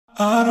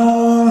I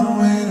don't wanna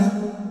wait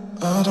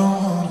up, I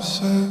don't wanna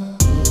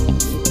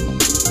sit.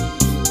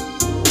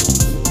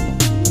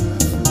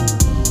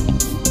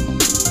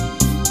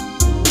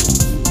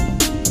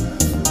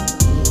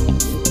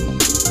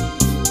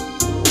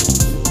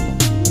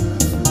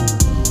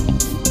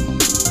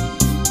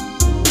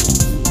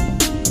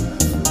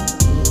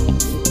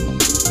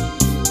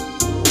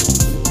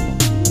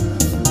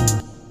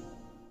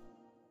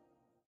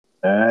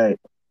 All right.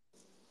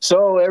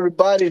 So,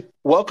 everybody,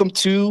 welcome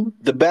to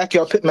the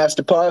Backyard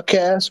Pitmaster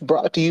Podcast,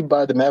 brought to you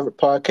by the Maverick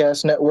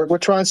Podcast Network. We're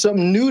trying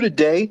something new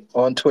today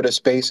on Twitter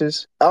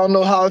Spaces. I don't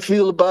know how I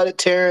feel about it,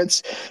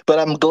 Terrance, but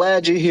I'm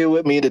glad you're here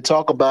with me to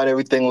talk about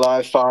everything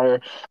live fire.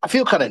 I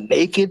feel kind of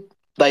naked,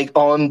 like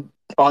on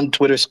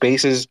Twitter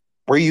Spaces.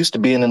 We're used to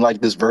being in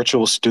like this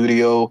virtual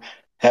studio,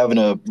 having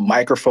a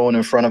microphone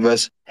in front of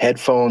us,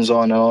 headphones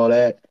on, and all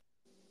that.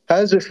 How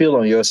does it feel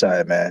on your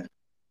side, man?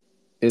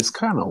 It's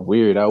kind of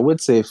weird. I would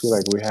say I feel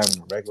like we're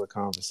having a regular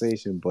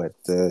conversation, but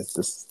the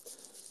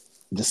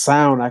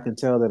sound I can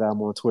tell that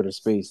I'm on Twitter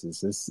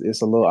Spaces.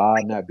 It's a little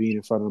odd not being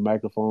in front of the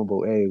microphone,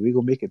 but hey, we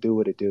gonna make it do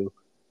what it do.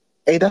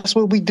 Hey, that's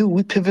what we do.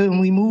 We pivot and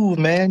we move,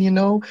 man.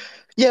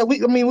 Yeah.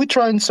 We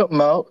trying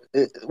something out.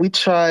 We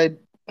tried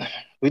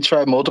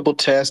multiple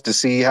tests to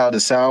see how the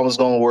sound was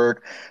going to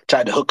work.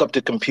 Tried to hook up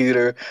the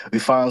computer. We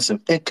found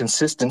some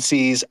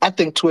inconsistencies. I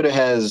think Twitter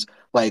has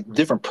like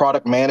different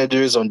product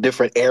managers on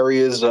different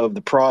areas of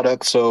the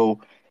product.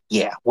 So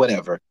yeah,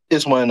 whatever.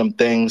 It's one of them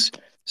things.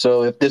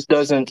 So if this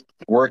doesn't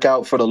work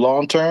out for the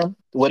long term,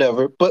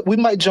 whatever. But we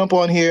might jump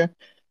on here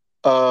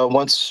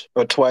once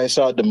or twice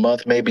out the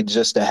month, maybe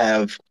just to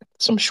have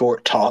some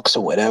short talks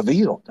or whatever.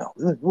 You don't know.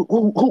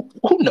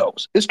 Who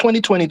knows? It's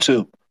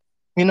 2022.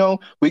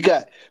 We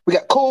got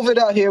COVID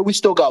out here. We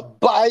still got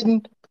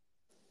Biden.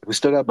 We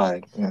still got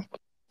Biden. Yeah.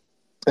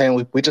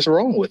 And we just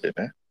rolling with it,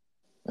 man.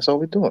 That's all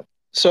we're doing.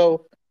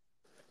 So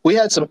we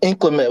had some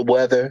inclement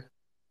weather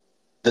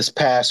this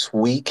past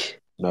week.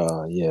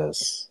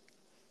 Yes.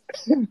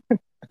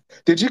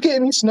 Did you get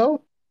any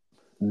snow?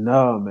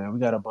 No, man, we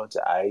got a bunch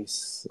of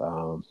ice,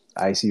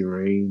 icy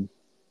rain.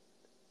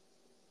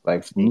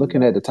 Like from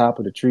looking at the top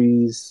of the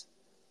trees,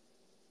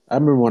 I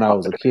remember when I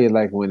was a kid,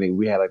 like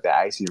we had like the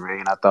icy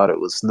rain, I thought it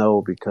was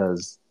snow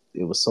because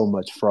it was so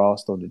much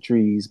frost on the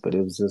trees, but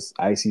it was just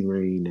icy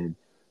rain and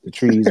the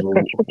trees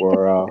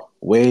were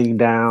weighing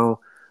down.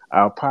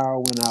 Our power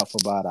went out for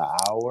about an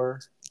hour,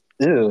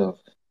 Ew.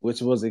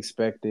 which was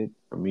expected.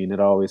 I mean,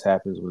 it always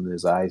happens when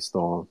there's an ice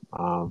storm.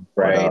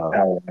 Right.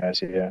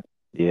 Yeah.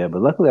 Yeah,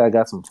 but luckily I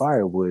got some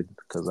firewood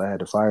because I had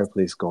the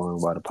fireplace going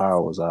while the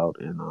power was out,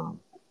 and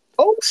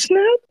Oh,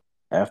 snap.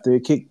 after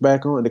it kicked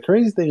back on, the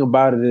crazy thing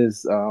about it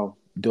is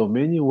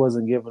Dominion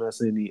wasn't giving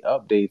us any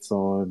updates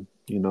on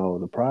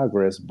the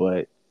progress,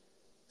 but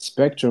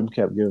Spectrum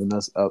kept giving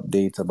us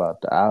updates about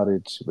the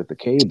outage with the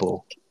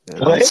cable,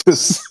 and I What?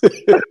 just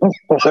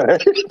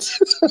What?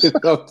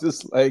 I'm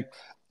just like,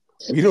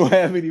 we don't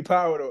have any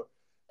power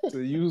to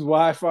use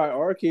Wi-Fi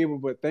or cable,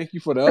 but thank you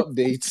for the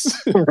updates.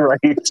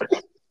 Right.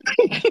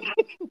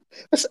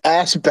 That's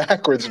ass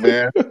backwards,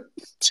 man.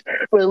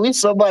 But at least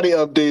somebody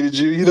updated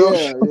you, you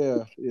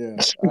know? Yeah.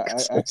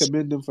 I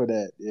commend them for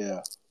that.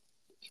 Yeah.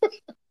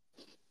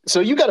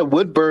 So you got a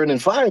wood burning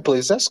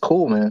fireplace. That's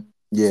cool, man.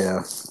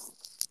 Yeah.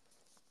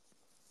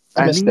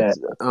 I I miss need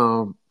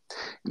that.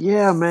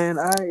 yeah, man.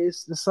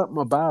 It's there's something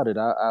about it.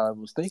 I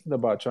was thinking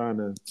about trying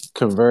to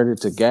convert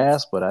it to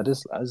gas, but I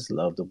just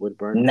love the wood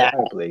burning Nah,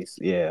 fireplace.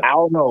 Yeah. I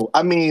don't know.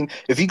 I mean,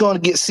 if you're gonna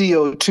get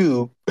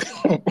CO2,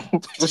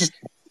 just,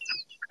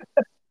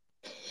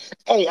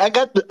 hey, I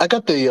got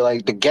the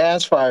like the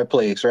gas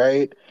fireplace,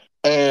 right?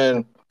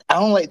 And I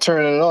don't like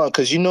turning it on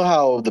because you know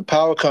how the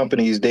power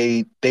companies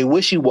they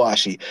wishy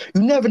washy.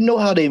 You never know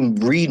how they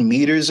read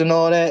meters and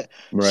all that.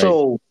 Right.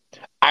 So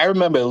I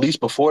remember at least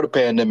before the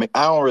pandemic,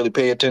 I don't really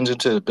pay attention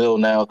to the bill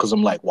now because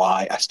I'm like,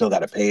 why? I still got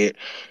to pay it.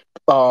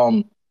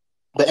 Um,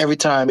 but every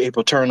time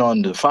April turned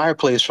on the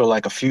fireplace for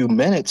like a few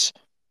minutes,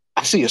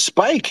 I see a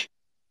spike.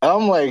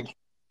 I'm like,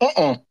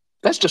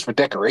 that's just for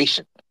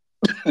decoration.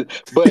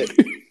 But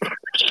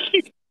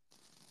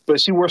but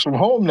she works from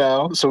home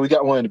now, so we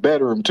got one in the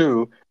bedroom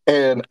too.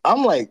 And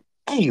I'm like,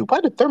 hey,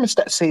 why the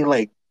thermostat say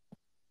like,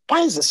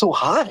 why is it so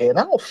high? And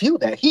I don't feel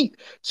that heat.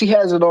 She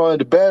has it on in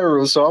the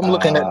bedroom, so I'm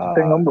looking at the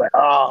thing. Uh I'm like,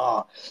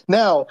 ah.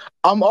 Now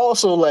I'm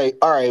also like,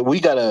 all right, we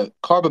got a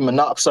carbon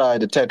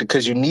monoxide detector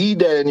because you need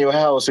that in your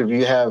house if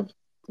you have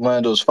one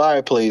of those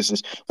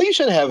fireplaces. Well, you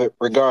should have it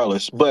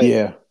regardless. But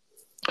yeah.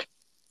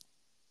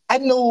 I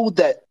know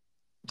that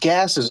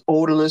gas is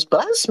odorless,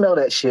 but I smell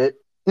that shit,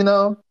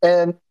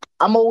 And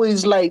I'm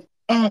always like,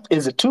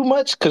 is it too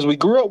much? Because we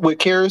grew up with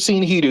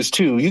kerosene heaters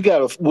too. You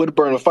got a wood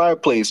burner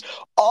fireplace.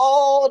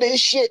 All this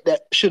shit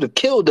that should have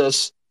killed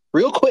us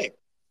real quick.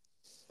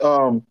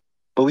 But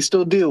we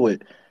still deal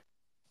with.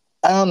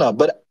 I don't know,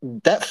 but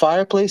that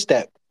fireplace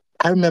that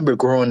I remember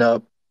growing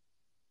up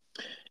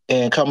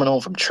and coming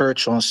home from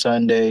church on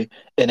Sunday,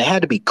 and it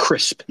had to be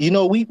crisp.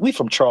 We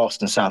from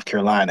Charleston, South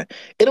Carolina.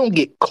 It don't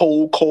get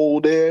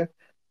cold there,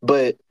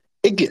 but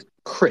it gets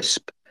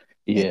crisp.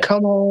 And Yeah.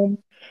 come home,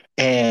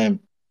 And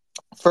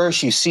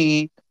first, you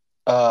see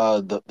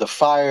the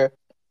fire,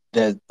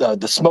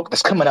 the smoke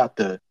that's coming out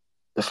the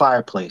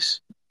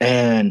fireplace,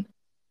 and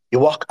you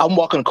walk. I'm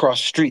walking across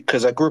the street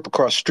because I grew up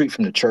across the street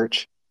from the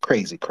church.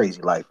 Crazy,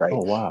 crazy life, right?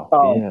 Oh wow.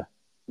 Um,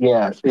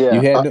 Yeah.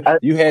 yeah, yeah.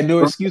 You had no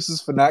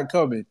excuses for not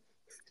coming.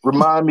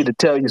 Remind me to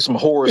tell you some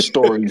horror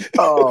stories.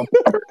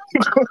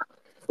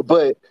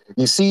 But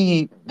you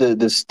see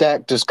the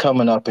stack just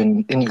coming up,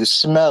 and you can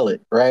smell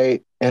it,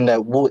 right? And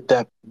that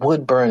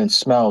wood burning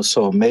smell is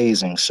so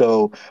amazing.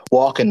 So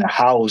walk in the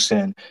house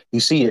and you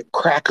see it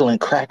crackling,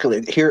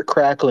 crackling, hear it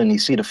crackling. You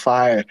see the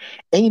fire.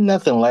 Ain't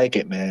nothing like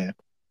it, man.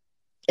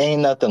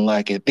 Ain't nothing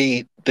like it.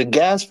 The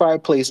gas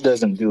fireplace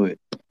doesn't do it.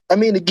 I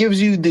mean, it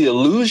gives you the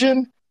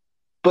illusion,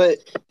 but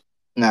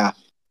nah,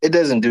 it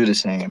doesn't do the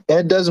same. And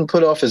it doesn't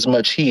put off as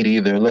much heat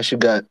either, unless you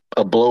got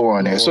a blower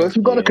on there. So Blower. if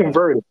you're gonna Yeah.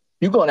 convert it,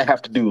 you're gonna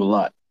have to do a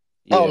lot.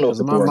 I Yeah. don't know Because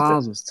if it's my worth it.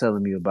 mom was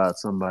telling me about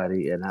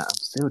somebody, and I'm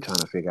still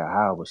trying to figure out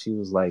how. But she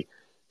was like,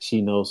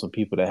 she knows some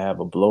people that have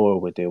a blower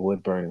with their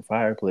wood burning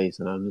fireplace,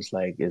 and I'm just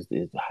like, is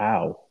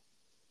how?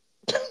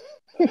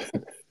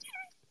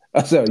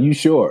 I said, "Are you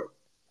sure?"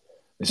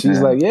 And she's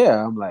Yeah. like,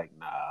 "Yeah." I'm like,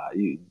 "Nah,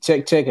 you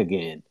check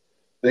again."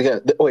 They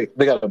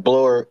got a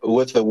blower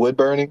with a wood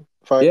burning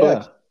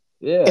fireplace,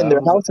 Yeah, yeah. and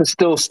their house is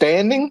still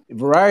standing.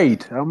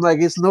 Right. I'm like,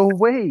 it's no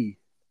way.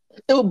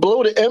 It'll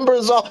blow the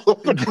embers all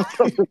over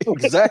the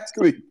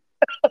Exactly.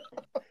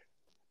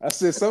 I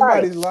said All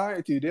right. somebody's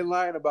lying to you. They're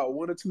lying about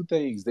one or two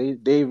things.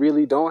 They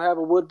really don't have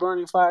a wood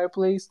burning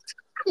fireplace,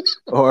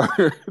 or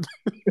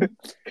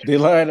they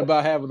lying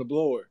about having a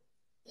blower.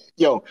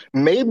 Yo,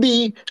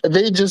 maybe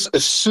they just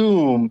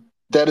assume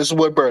that it's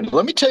wood burning.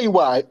 Let me tell you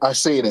why I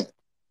say that.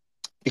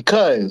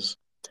 Because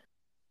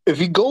if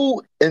you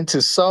go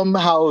into some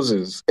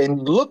houses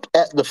and look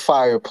at the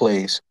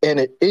fireplace and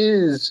it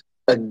is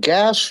a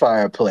gas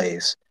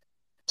fireplace,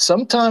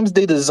 sometimes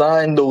they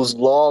design those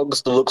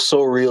logs to look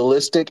so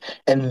realistic,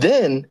 and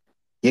then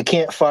you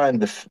can't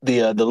find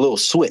the little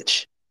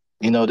switch.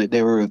 You know that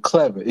they were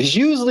clever. It's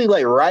usually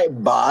like right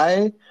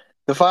by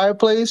the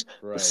fireplace,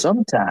 but Right.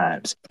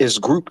 sometimes it's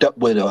grouped up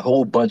with a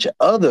whole bunch of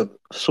other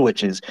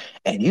switches,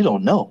 and you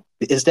don't know.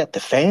 Is that the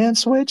fan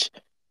switch?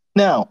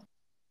 Now,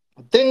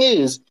 thing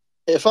is,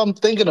 if I'm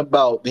thinking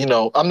about,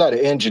 I'm not an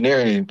engineer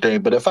or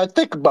anything, but if I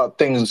think about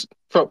things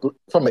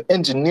from an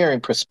engineering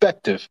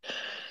perspective,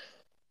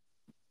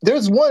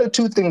 there's one or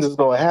two things that's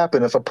going to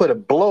happen if I put a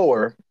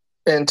blower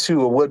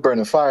into a wood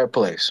burning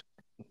fireplace: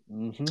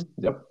 Mm-hmm.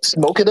 Yep.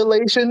 smoke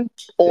inhalation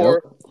Yep.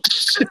 or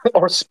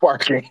or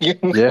sparking.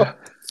 Yeah.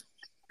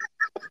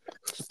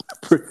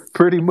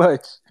 Pretty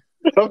much.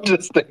 I'm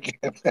just thinking.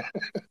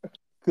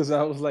 Because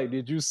I was like,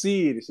 "Did you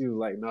see it?" And she was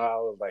like, "No." I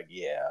was like,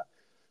 "Yeah,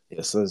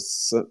 yeah." So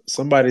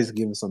somebody's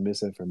giving some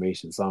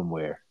misinformation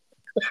somewhere.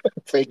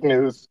 Fake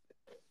news.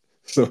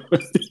 So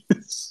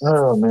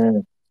Oh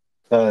man,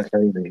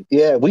 crazy.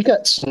 Yeah, we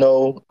got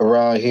snow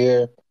around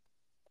here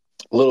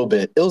a little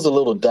bit. It was a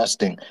little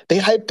dusting. They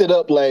hyped it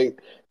up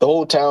like the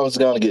whole town was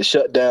going to get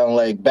shut down,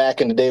 like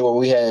back in the day where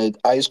we had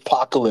ice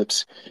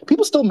apocalypse.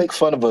 People still make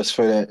fun of us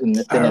for that I in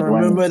Atlanta.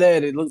 remember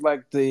that. It looked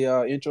like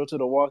the intro to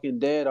The Walking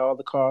Dead. All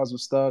the cars were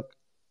stuck.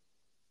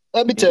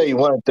 Let me tell And you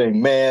one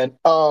thing, man.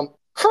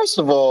 First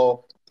of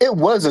all, it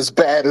was as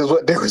bad as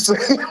what they were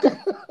saying.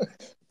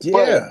 but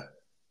yeah.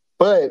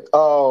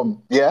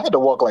 yeah, I had to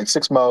walk like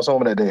 6 miles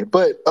home that day.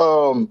 But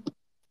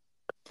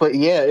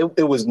yeah,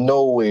 it was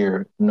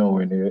nowhere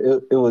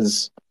near. It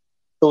was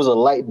a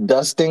light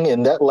dusting,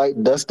 and that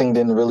light dusting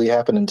didn't really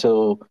happen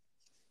until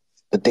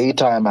the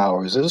daytime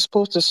hours. It was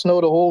supposed to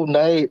snow the whole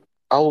night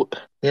out.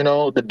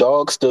 The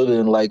dog still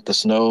didn't like the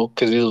snow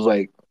because he was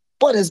like,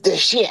 "What is this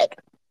shit?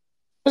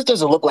 This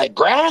doesn't look like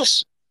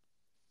grass.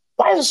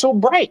 Why is it so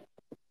bright?"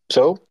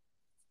 So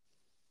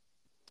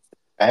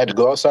I had to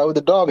go outside with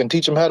the dog and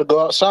teach him how to go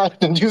outside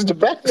and use the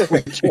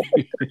bathroom.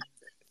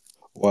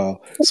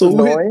 Wow. It's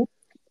annoying.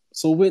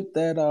 So with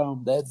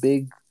that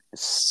big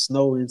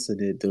snow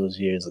incident those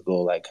years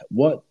ago, like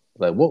what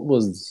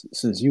was,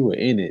 since you were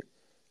in it?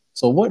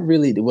 So what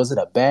really was it,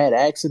 a bad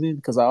accident?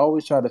 Because I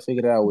always try to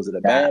figure it out. Was it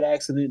a Nah, bad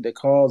accident that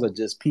caused, or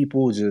just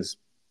people just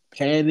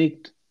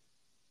panicked?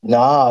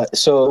 nah.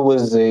 So it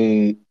was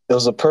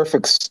a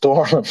perfect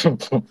storm,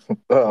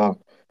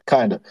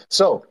 kind of.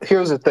 So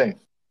here's the thing: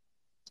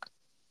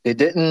 they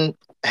didn't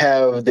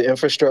have the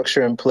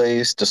infrastructure in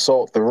place to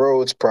salt the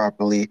roads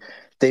properly.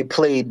 They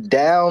played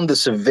down the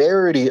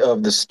severity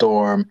of the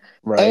storm,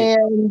 Right.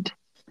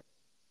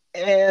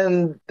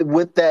 and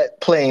with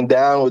that playing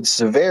down with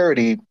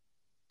severity,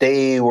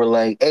 they were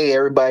like, "Hey,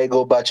 everybody,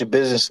 go about your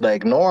business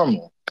like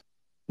normal."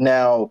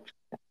 Now,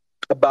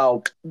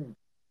 about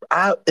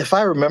if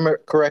I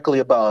remember correctly,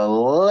 about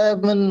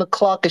 11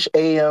 o'clock ish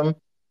a.m.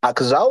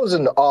 Because I was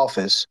in the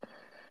office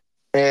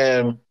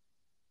and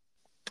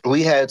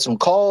we had some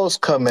calls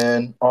come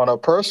in on our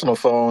personal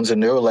phones,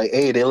 and they were like,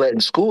 "Hey, they're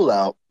letting school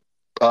out.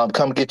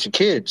 Come get your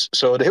kids."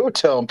 So they were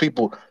telling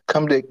people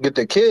come to get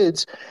their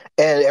kids,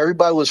 and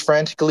everybody was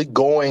frantically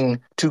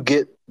going to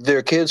get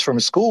their kids from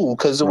school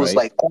because it was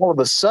Right. like all of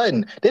a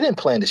sudden they didn't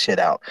plan the shit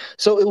out.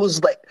 So it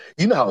was like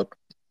you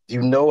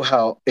know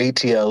how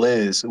ATL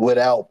is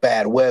without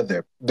bad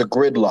weather, the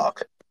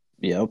gridlock.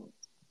 Yep.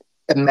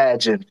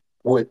 Imagine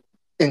with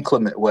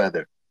inclement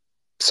weather.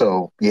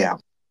 So yeah,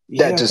 that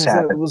Yeah, just because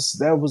happened.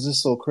 that was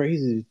just so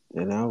crazy.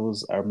 And I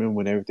remember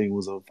when everything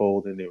was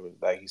unfolding, it was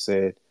like you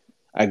said,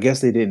 I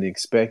guess they didn't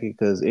expect it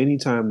because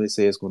anytime they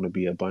say it's going to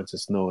be a bunch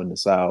of snow in the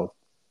south,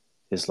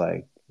 it's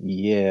like,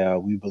 yeah,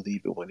 we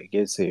believe it when it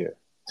gets here.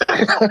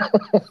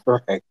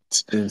 Right.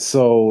 And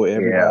so Yeah.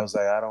 everybody was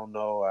like, I don't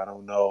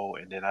know.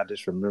 And then I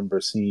just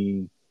remember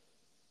seeing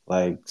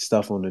like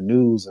stuff on the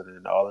news, and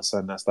then all of a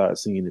sudden I started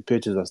seeing the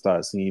pictures. I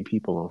started seeing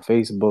people on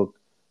Facebook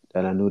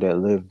that I knew that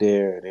lived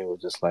there, and they were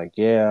just like,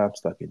 "Yeah, I'm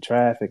stuck in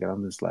traffic," and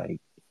I'm just like,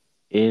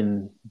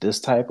 in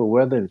this type of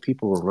weather, and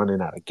people were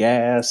running out of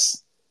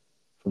gas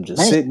from just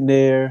Man, sitting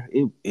there.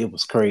 It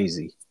was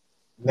crazy.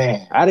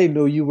 man. I didn't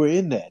know you were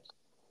in that.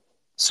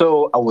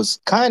 So I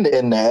was kind of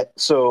in that.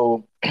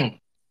 So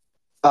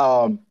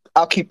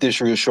I'll keep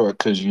this real short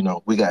because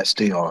we got to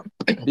stay on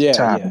Yeah,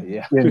 time.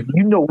 yeah, yeah.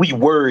 And we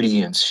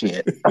wordy and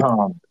shit.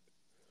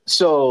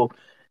 So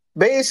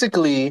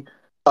basically,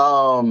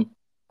 my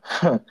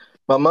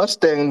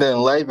Mustang didn't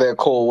like that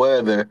cold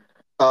weather.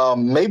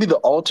 Maybe the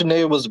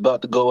alternator was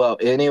about to go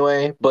out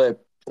anyway,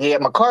 but yeah,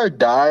 my car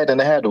died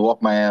and I had to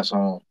walk my ass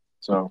home.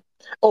 So,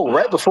 oh,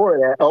 right Wow. before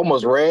that, I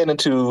almost ran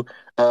into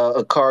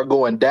a car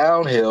going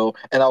downhill,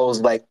 and I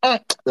was like,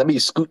 let me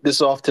scoot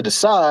this off to the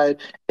side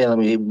and let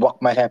me walk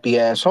my happy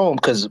ass home.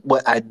 Because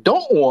what I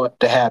don't want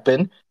to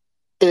happen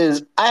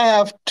is I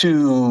have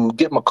to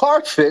get my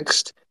car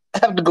fixed. I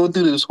have to go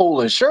through this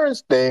whole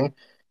insurance thing,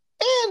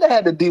 and I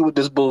had to deal with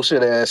this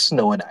bullshit ass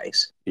snow and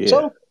ice. Yeah,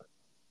 So,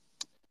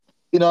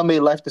 I made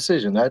a life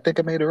decision. I think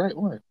I made the right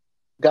one.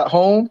 Got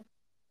home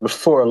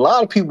before a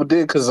lot of people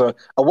did because I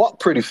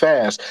walked pretty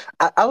fast.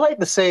 I like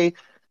to say,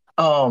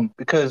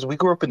 because we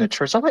grew up in the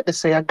church, I like to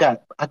say I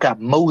got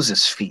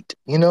Moses feet.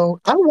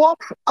 I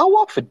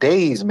walk for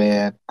days,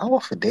 man. I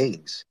walk for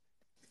days.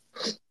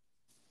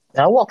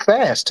 And I walk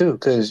fast too,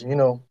 because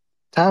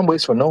time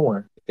waits for no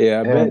one. yeah.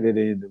 I And bet it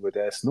ended with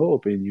that snow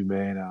up in you,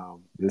 man.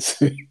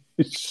 This.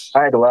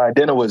 I ain't gonna lie,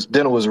 dinner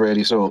was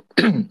ready, so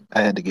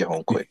I had to get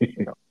home quick.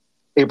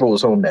 April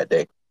was home that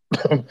day,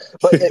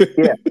 but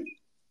yeah,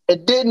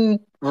 it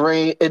didn't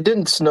rain. It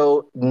didn't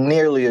snow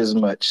nearly as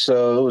much,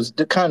 so it was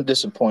kind of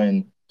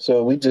disappointing.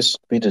 So we just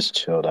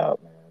chilled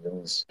out, man.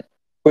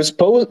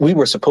 We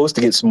were supposed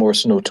to get some more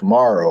snow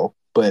tomorrow,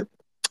 but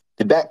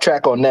to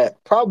backtrack on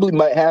that, probably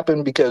might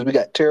happen because we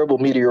got terrible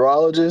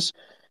meteorologists.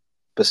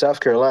 But South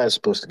Carolina's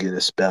supposed to get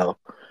a spell.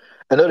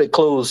 I know they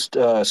closed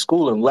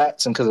school in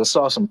Latson because I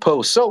saw some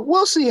posts. So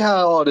we'll see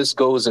how all this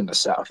goes in the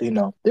South.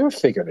 They were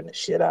figuring this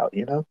shit out.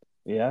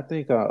 Yeah, I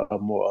think a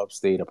more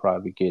upstate will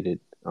probably get it.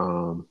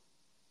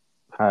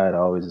 How it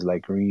always is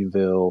like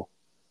Greenville,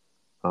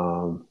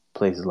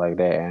 places like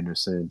that,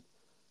 Anderson.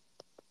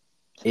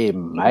 It Yeah,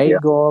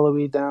 might go all the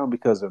way down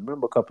because I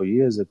remember a couple of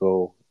years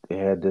ago they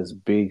had this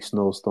big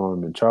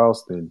snowstorm in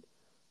Charleston,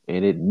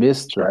 and it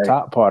missed that's the right.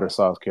 top part of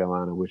South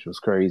Carolina, which was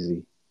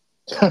crazy,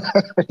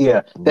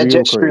 Yeah, that real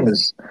jet stream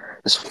crazy.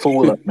 is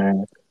full up,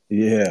 man.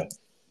 Yeah,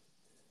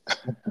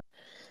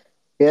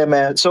 Yeah,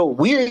 man. So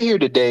we're here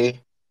today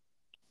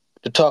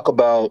to talk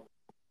about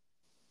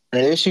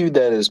an issue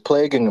that is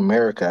plaguing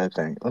America, I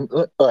think.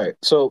 All right.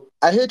 So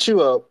I hit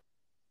you up,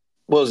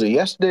 what was it,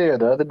 yesterday or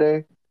the other day?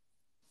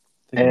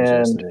 I think it was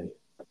And yesterday.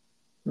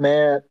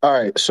 man, all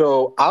right.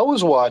 So I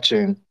was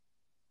watching,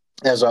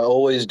 as I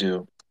always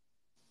do,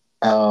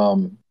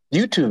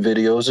 YouTube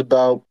videos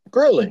about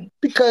grilling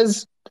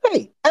because,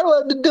 hey, I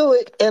love to do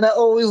it. And I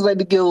always like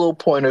to get a little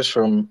pointers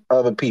from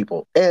other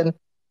people. And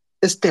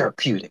it's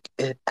therapeutic.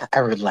 I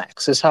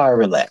relax. It's how I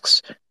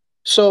relax.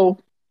 So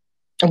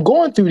I'm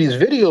going through these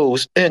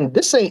videos, and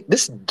this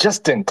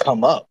just didn't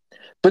come up,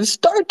 but it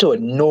started to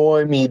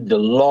annoy me the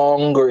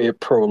longer it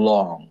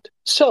prolonged.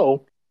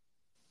 So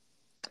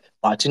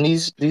watching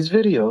these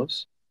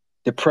videos,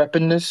 they're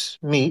prepping this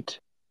meat,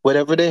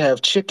 whatever they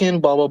have, chicken,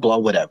 blah blah blah,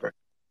 whatever.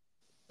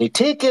 They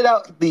take it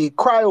out the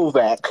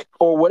cryovac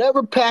or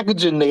whatever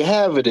packaging they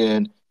have it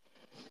in,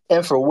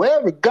 and for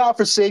whatever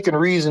godforsaken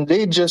reason,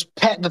 they just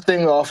pat the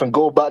thing off and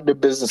go about their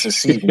business and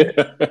season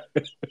it.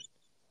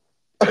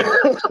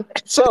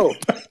 So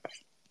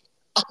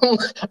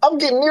I'm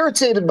getting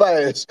irritated by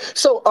this.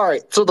 So all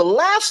right, so the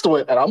last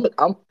one, and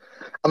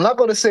I'm not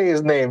going to say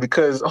his name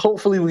because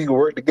hopefully we can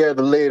work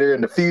together later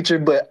in the future.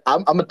 But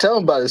I'm gonna tell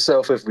him about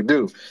himself if we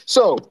do.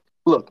 So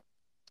look,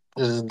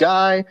 this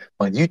guy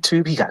on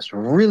YouTube, he got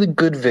some really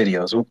good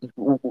videos.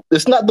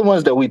 It's not the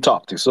ones that we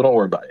talk to, so don't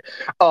worry about it.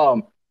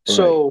 Right.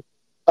 So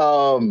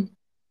um,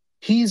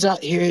 he's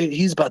out here.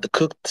 He's about to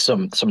cook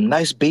some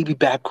nice baby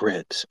back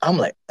ribs. I'm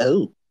like,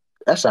 oh,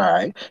 that's all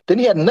right. Then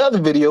he had another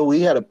video where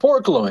he had a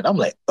pork loin. I'm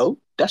like, oh,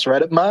 that's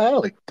right up my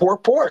alley.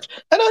 Pork.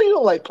 I know you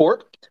don't like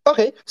pork.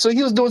 Okay, so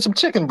he was doing some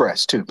chicken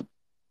breast too.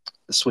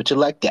 Switch it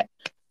like that.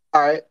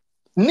 All right.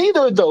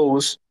 Neither of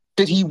those.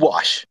 did he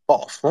wash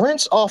off?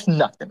 Rinse off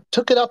nothing.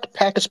 Took it out the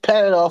package,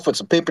 patted it off with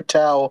some paper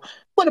towel,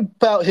 went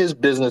about his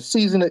business,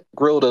 seasoned it,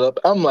 grilled it up.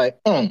 I'm like,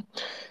 Now,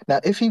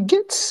 if you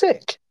get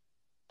sick,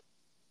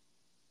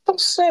 don't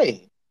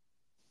say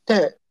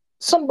that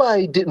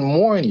somebody didn't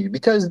warn you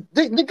because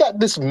they got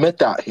this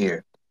myth out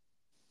here.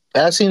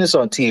 And I seen this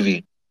on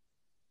TV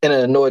and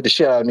it annoyed the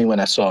shit out of me when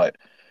I saw it.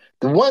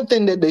 The one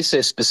thing that they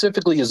said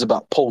specifically is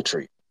about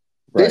poultry.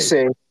 They Right.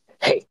 say,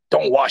 hey,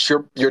 don't wash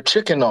your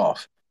chicken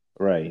off.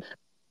 Right.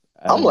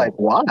 I I'm like,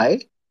 don't. why?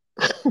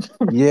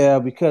 Yeah,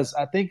 because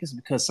I think it's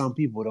because some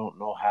people don't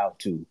know how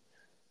to.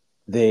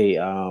 They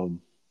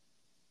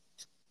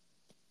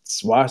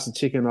wash the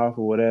chicken off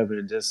or whatever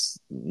and just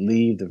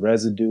leave the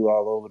residue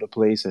all over the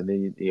place, and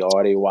then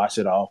or they wash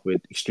it off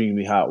with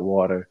extremely hot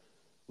water,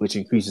 which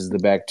increases the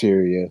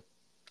bacteria.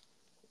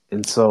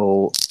 And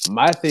so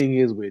my thing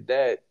is with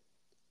that,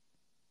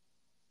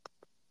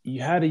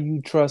 how do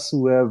you trust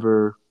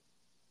whoever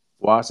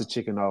washed the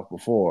chicken off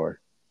before?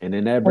 And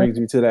then that brings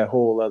me to that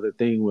whole other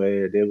thing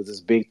where there was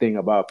this big thing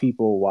about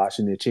people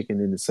washing their chicken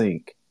in the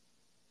sink.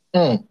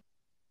 Mm,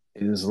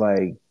 It was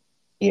like,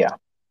 yeah.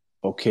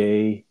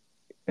 okay.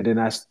 And then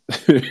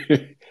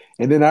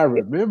and then I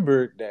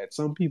remembered that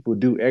some people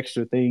do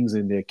extra things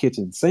in their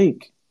kitchen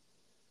sink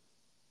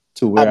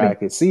to I where I mean,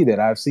 could see that.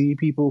 I've seen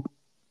people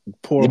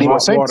pour you need more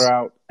mop water sinks?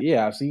 out.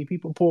 Yeah, I've seen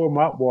people pour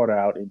mop water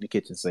out in the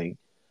kitchen sink.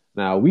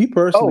 Now, we Oh,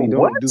 personally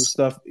what? don't do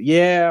stuff.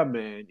 Yeah,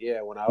 man.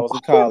 Yeah, when I was in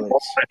college,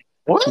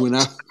 when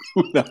I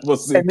What? when I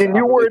was in And then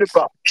you're worried college,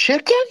 about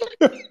chicken?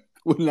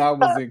 when I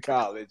was in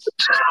college,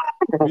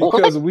 What?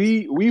 because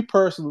we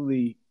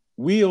personally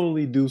we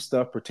only do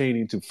stuff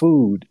pertaining to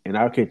food in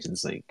our kitchen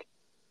sink.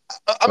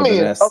 I Whether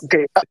mean, that's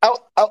okay,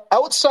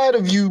 outside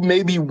of you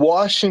maybe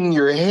washing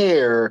your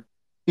hair,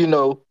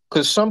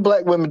 because some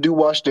black women do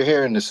wash their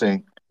hair in the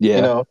sink, you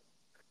yeah. know.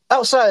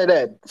 Outside of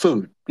that,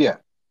 food. Yeah.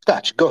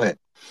 Gotcha. Go ahead.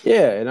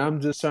 Yeah, and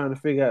I'm just trying to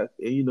figure out.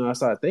 I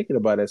started thinking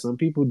about it. Some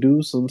people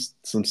do some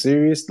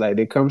serious, like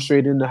they come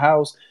straight in the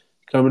house,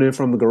 coming in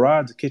from the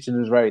garage. The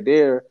kitchen is right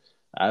there.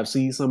 I've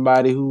seen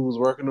somebody who was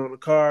working on the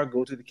car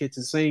go to the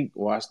kitchen sink,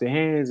 wash their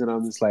hands, and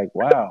I'm just like,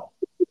 wow,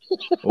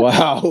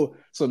 wow.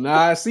 So now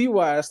I see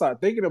why I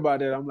start thinking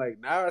about it. I'm like,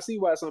 now I see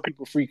why some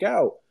people freak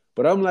out.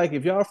 But I'm like,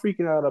 if y'all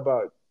freaking out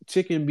about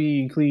chicken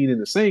being clean in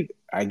the sink,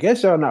 I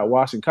guess y'all not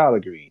washing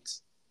collard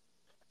greens.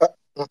 Uh,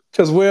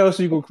 Because where else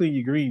you gonna clean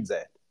your greens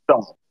at?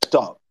 Stop.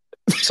 Stop.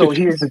 So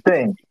here's the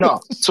thing. No.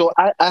 So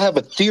I have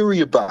a theory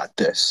about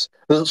this.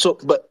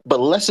 But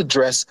let's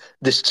address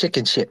this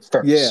chicken shit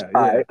first. Yeah,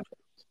 All yeah. right.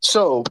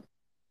 So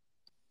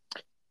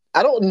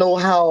I don't know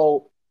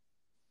how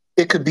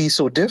it could be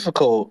so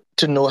difficult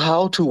to know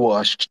how to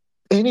wash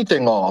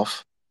anything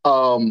off.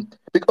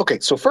 Okay,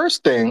 so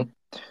first thing,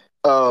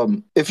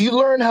 if you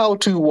learn how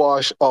to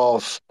wash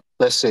off,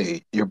 let's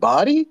say your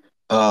body,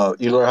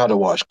 you learn how to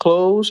wash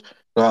clothes,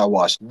 learn how to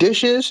wash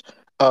dishes,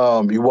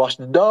 you wash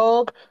the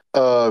dog,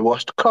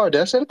 wash the car.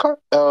 Did I say the car?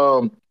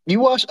 You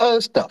wash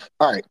other stuff.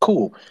 All right,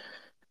 cool.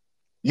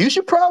 You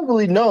should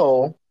probably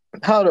know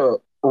how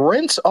to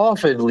rinse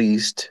off at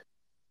least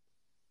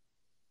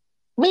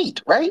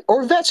meat, right?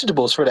 Or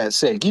vegetables for that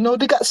sake. They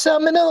got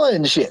salmonella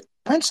and shit.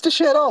 Rinse the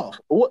shit off.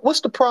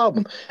 What's the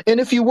problem? And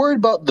if you're worried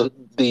about the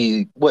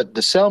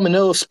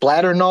salmonella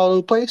splattering all over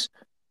the place,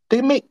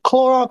 they make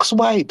Clorox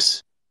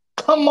wipes.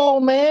 Come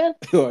on, man.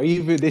 Or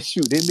even they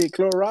make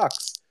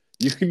Clorox.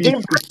 You can They,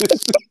 even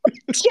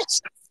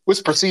yes.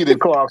 Let's proceed in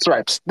Clorox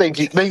wipes. Thank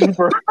you. Thank you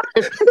for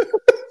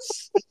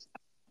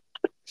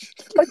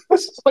like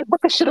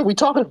what the shit are we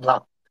talking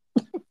about?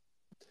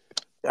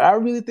 I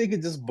really think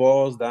it just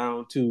boils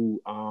down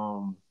to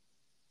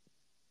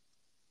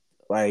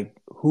like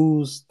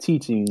who's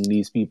teaching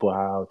these people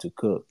how to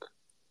cook.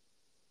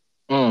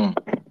 Mm.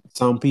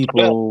 Some Well,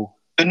 people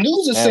the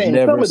news is have saying some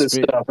never of this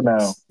spent stuff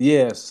now.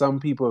 yeah, some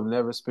people have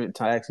never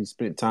actually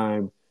spent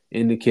time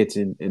in the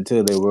kitchen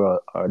until they were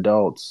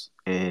adults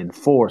and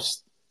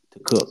forced to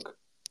cook.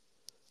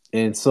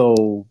 And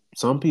so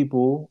some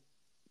people,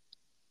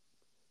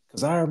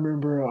 because I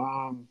remember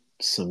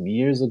some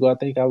years ago, I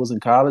think I was in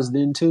college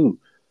then too.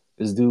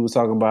 This dude was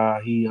talking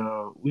about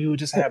we were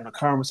just having a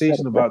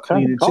conversation That about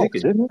kind of cleaning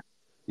talks, chicken. isn't it?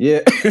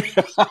 Yeah.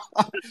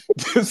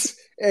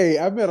 Hey,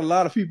 I met a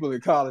lot of people in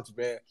college,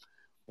 man.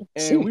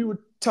 And See. we were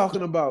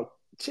talking about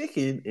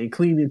chicken and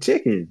cleaning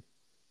chicken.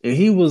 And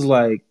he was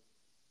like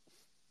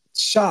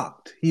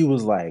shocked. He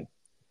was like,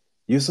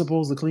 "You're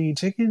supposed to clean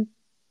chicken?"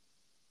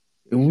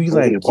 And we We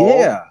like, evolved.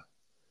 "Yeah."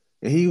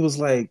 And he was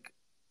like,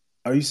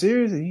 "Are you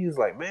serious?" And he was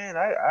like, "Man,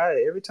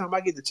 I every time I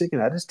get the chicken,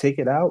 I just take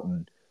it out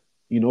and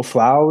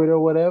flour it or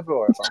whatever.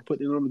 Or if I'm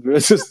putting it on the grill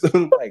system,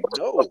 I'm like,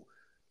 no.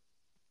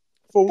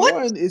 For What?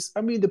 one,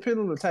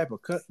 depending on the type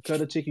of cut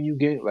of chicken you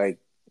get, like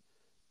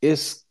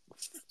it's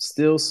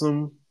still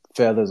some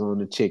feathers on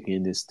the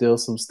chicken. There's still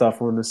some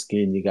stuff on the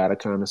skin you gotta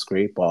kind of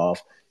scrape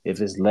off. If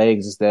it's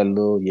legs, it's that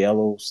little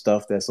yellow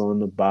stuff that's on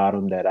the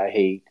bottom that I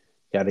hate.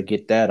 Got to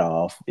get that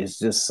off. It's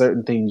just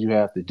certain things you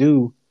have to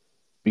do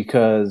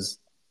because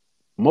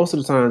most of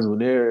the times when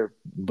they're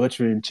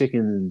butchering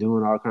chicken and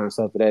doing all kinds of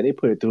stuff for that, they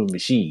put it through a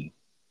machine.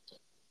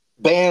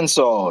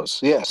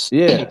 Bandsaws, yes.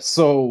 Yeah,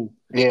 so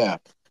Yeah.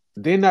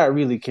 they're not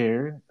really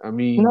caring. I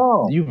mean,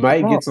 No, you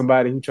might no. get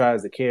somebody who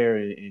tries to care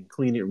and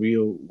clean it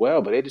real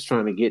well, but they're just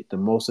trying to get the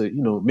most of,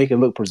 make it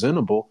look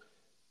presentable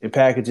and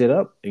package it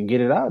up and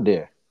get it out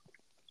there.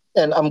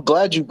 And I'm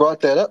glad you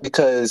brought that up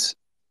because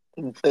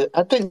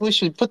I think we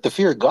should put the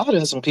fear of God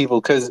in some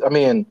people. Because, I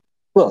mean,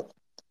 look,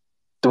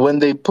 when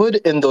they put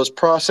in those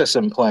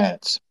processing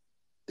plants,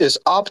 it's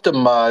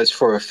optimized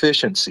for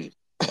efficiency,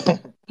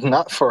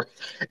 not for,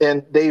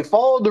 and they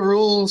follow the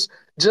rules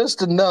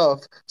just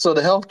enough so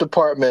the health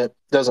department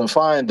doesn't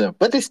find them.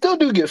 But they still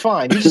do get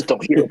fined. You just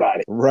don't hear about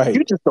it. Right.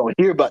 You just don't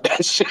hear about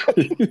that shit.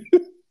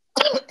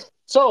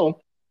 So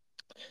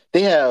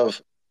they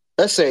have,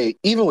 let's say,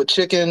 even with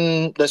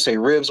chicken, let's say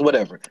ribs,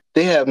 whatever,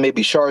 they have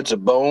maybe shards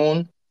of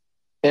bone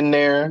in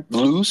there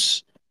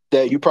loose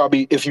that you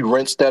probably, if you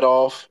rinse that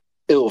off,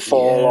 it'll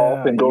fall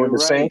off Yeah, and go in you're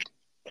the right. sink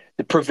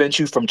to prevent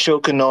you from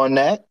choking on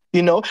that.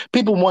 You know,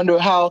 people wonder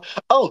how,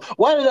 oh,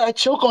 why did I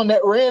choke on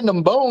that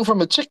random bone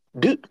from a chicken?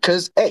 Dude,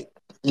 because, hey,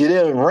 you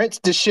didn't rinse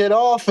the shit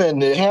off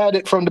and it had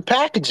it from the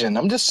packaging.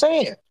 I'm just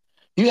saying.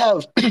 You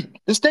have,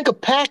 just think of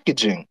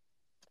packaging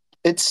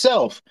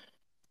itself.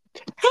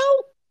 How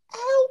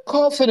how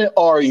confident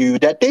are you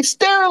that they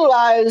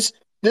sterilize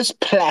this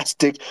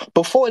plastic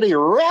before they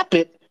wrap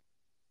it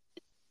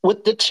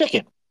with the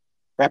chicken?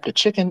 Wrap the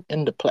chicken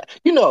in the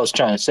plastic. You know what I was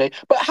trying to say.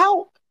 But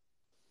how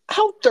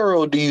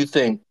thorough do you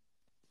think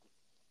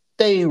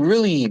they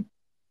really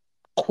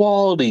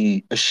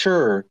quality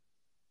assure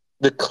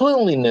the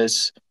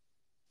cleanliness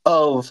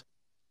of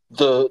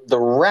the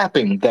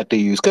wrapping that they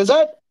use? Because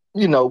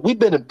we've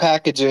been in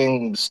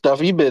packaging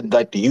stuff. You've been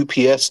like the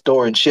UPS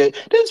store and shit.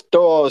 They just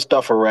throw all the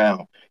stuff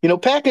around.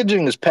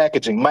 Packaging is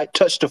packaging. Might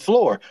touch the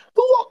floor.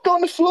 Who walked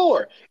on the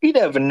floor? You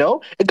never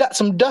know. It got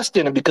some dust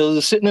in it because it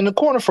was sitting in the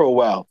corner for a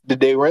while. Did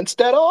they rinse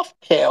that off?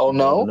 Hell You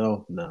never no.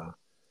 know. Nah,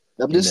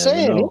 I'm you just never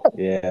saying. know.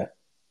 Yeah,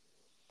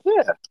 Yeah.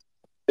 yeah.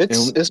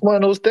 It's And it's one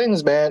of those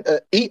things, man.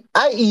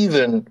 I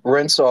even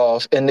rinse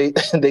off, and they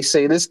they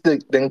say this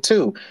thing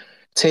too.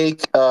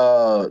 Take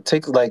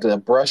like a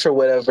brush or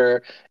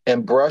whatever,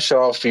 and brush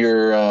off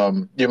your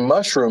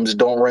mushrooms.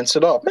 Don't rinse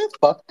it off, man.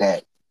 Fuck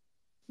that.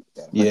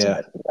 Yeah, rinsing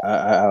yeah, that.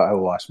 I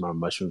wash my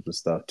mushrooms and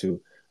stuff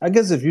too. I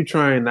guess if you're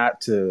trying not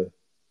to,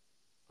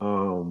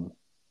 um,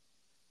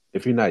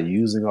 if you're not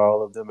using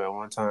all of them at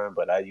one time,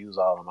 but I use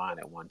all of mine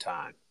at one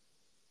time.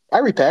 I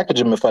repackage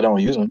them if I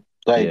don't use them.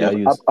 Like Yeah, I if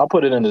use. I'll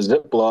put it in a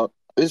Ziploc.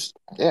 It's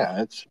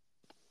yeah, it's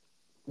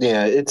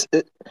yeah, it's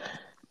it.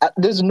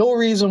 There's no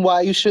reason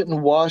why you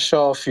shouldn't wash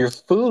off your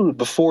food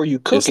before you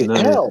cook It's it.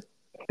 none. Hell,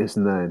 It's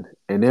none.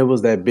 And there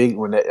was that big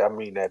one.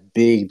 That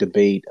big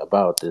debate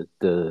about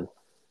the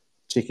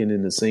chicken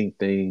in the sink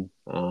thing.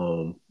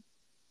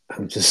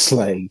 I'm just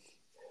like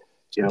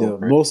Joe,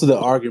 the most of the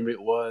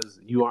argument was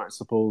you aren't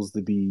supposed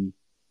to be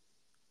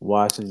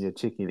washing your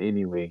chicken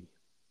anyway.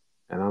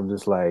 And I'm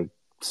just like,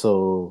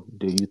 so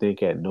do you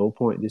think at no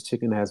point this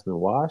chicken has been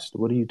washed?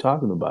 What are you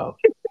talking about?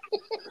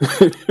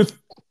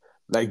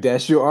 Like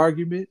that's your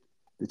argument?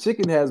 The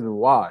chicken has been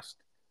washed.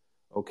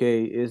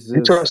 Okay, it's you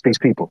just trust these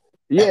people.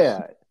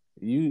 yeah.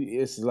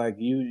 It's like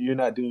you're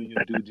not doing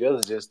your due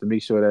diligence to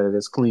make sure that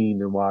it's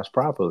cleaned and washed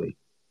properly.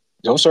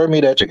 Don't serve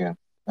me that chicken.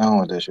 I don't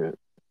want that shit.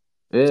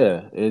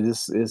 Yeah,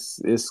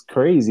 it's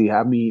crazy.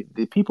 I mean,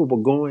 the people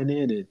were going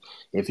in, and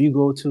if you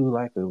go to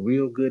like a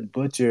real good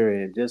butcher,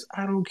 and just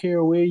I don't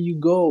care where you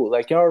go,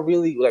 like y'all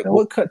really like Nope.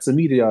 what cuts of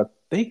meat are y'all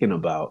thinking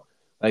about?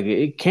 Like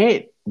it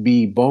can't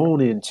be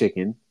bone in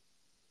chicken,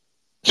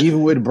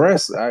 even with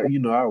breasts. I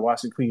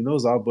wash and clean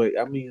those off, but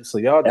I mean, so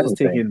y'all just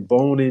Everything. taking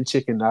bone in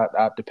chicken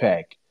out the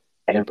pack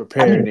and I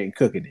preparing mean, it and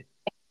cooking it.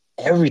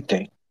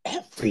 everything.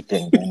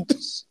 Everything, man.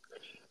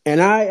 And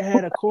I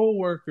had a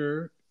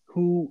coworker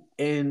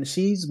and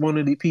she's one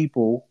of the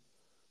people.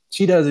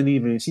 She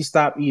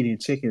stopped eating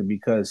chicken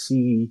because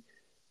she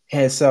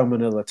had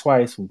salmonella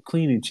twice from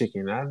cleaning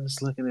chicken. I'm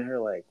just looking at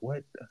her like,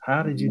 what?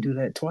 How did you do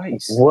that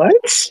twice?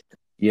 What?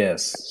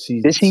 Yes,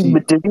 Did he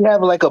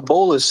have like a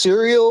bowl of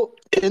cereal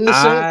in the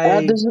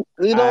sink?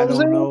 I, You know I what I'm don't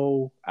saying?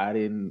 know. I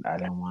didn't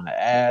want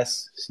to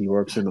ask. She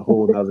works in a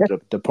whole nother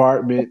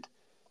department.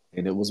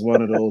 And it was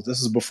one of those,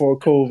 this is before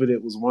COVID.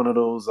 It was one of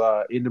those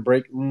in the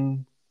break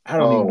room. I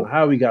don't even know Oh,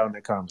 how we got on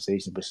that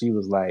conversation, but she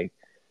was like,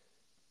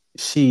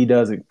 she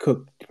doesn't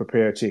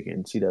prepare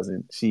chicken.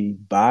 She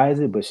buys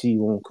it, but she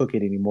won't cook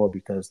it anymore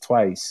because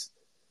twice.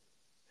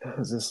 I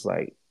was just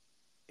like,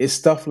 it's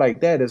stuff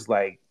like that. It's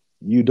like,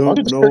 you why don't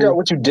you don't just figure out know.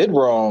 what you did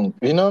wrong?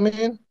 You know what I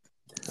mean?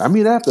 I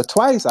mean, after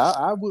twice,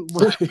 I would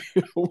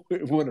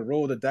want to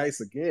roll the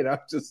dice again.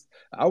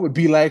 I would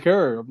be like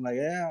her. I'm like,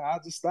 yeah, I'll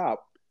just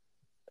stop.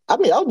 I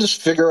mean, I'll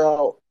just figure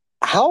out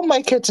how am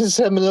I catching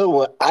salmonella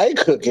when I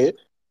cook it.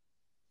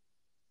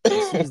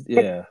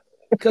 Yeah.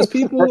 Because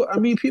people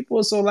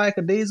are so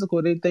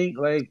lackadaisical. They think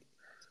like,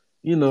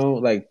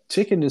 like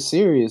chicken is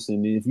serious.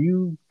 And if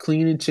you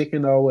cleaning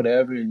chicken or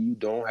whatever and you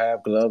don't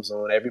have gloves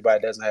on,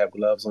 everybody doesn't have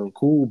gloves on,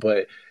 cool.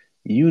 But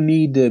you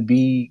need to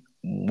be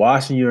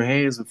washing your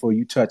hands before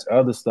you touch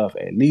other stuff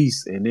at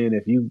least. And then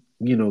if you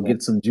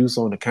get some juice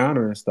on the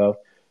counter and stuff,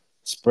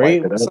 spray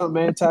Wipe it it with up.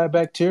 something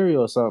antibacterial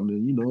or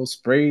something.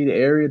 Spray the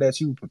area that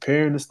you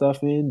preparing the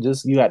stuff in.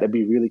 Just you have to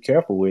be really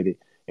careful with it.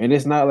 And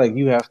it's not like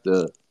you have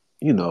to,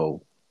 you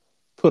know,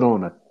 put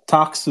on a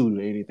tox suit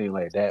or anything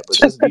like that. But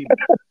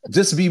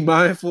just be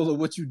mindful of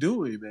what you're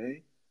doing,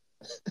 man.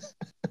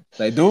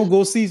 Like, don't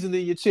go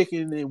seasoning your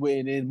chicken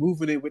and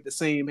moving it with the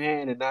same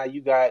hand, and now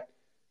you got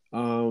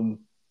um,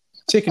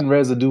 chicken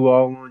residue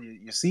all on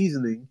your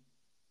seasoning.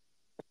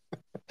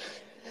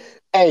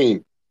 Hey,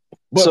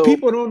 But so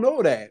people don't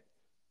know that.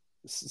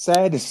 It's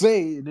sad to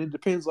say, and it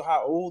depends on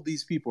how old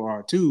these people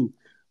are too,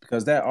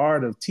 because that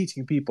art of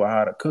teaching people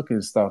how to cook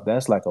and stuff,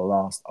 that's like a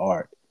lost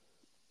art.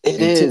 it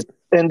And is,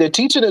 and they're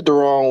teaching it the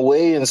wrong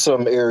way in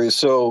some areas.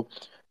 So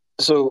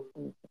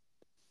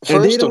they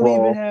first of don't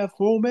even all, have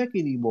home ec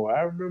anymore.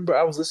 I remember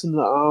I was listening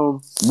to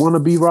one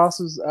of B.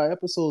 Ross's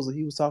episodes, and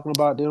he was talking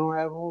about they don't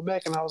have home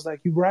ec, and I was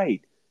like, "You're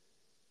right."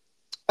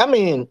 I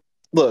mean,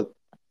 look,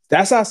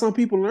 That's how some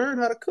people learn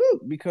how to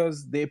cook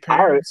because their I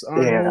parents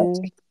aren't yeah,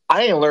 home.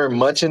 I ain't learned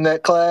much in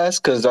that class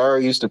because I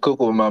already used to cook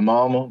with my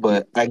mama.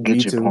 But I Me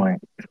get your too.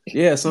 point.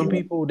 Yeah, some Yeah,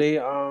 people they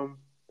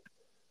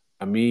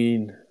I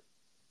mean,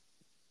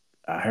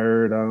 I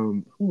heard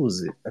who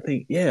was it? I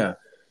think yeah,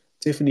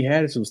 Tiffany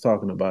Haddish was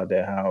talking about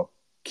that how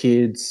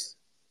kids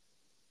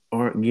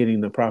aren't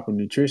getting the proper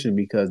nutrition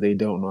because they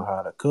don't know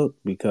how to cook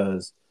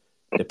because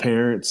the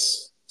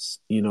parents,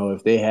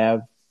 if they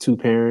have two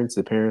parents,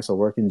 the parents are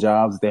working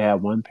jobs. If they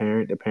have one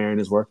parent, the parent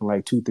is working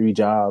like two, three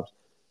jobs.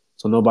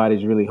 So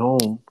nobody's really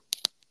home.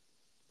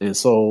 And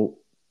so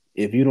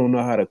if you don't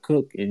know how to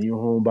cook and you're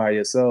home by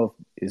yourself,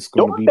 it's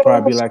going to be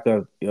probably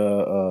DoorDash.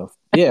 like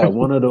yeah,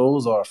 one of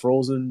those or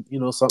frozen,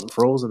 something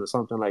frozen or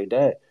something like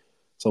that.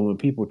 So when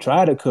people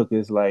try to cook,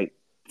 it's like,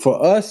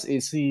 for us,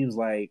 it seems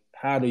like,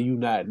 how do you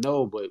not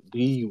know? But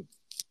we,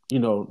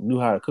 knew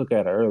how to cook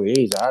at an early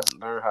age. I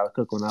learned how to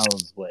cook when I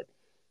was, what,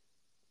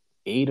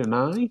 8 or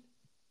 9?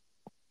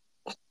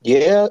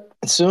 Yeah,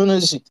 as soon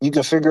as you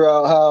can figure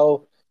out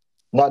how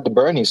not to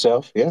burn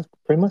yourself, yeah,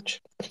 pretty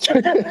much.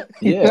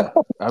 You Yeah.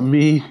 know? I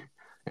mean,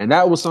 and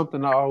that was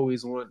something I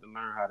always wanted to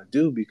learn how to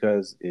do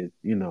because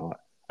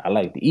I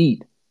like to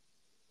eat.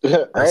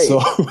 And so,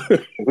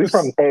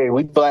 Hey,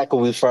 we black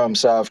and we from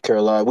South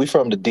Carolina. We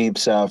from the deep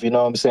South. You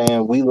know what I'm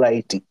saying? We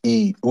like to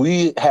eat.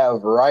 We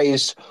have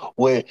rice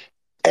with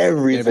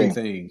everything.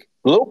 everything,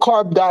 Low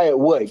carb diet.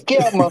 What?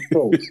 Get out my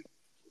face.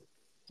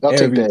 I'll take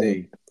that.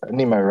 everything. I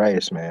need my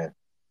rice, man.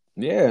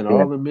 Yeah, and Yeah,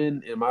 all the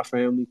men in my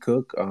family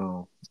cook.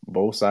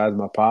 Both sides,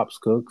 my pops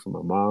cook,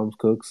 my mom's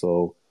cook.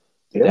 So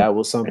yeah. that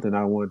was something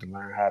I wanted to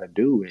learn how to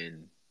do,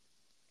 and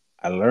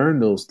I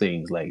learned those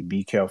things like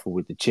be careful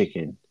with the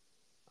chicken.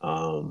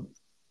 Um,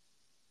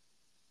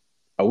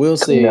 I will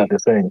Clean out say, the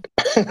sink.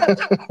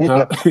 You huh?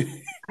 know, clean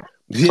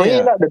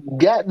Yeah, out the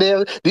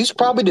goddamn. These are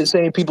probably the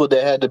same people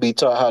that had to be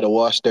taught how to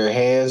wash their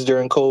hands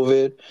during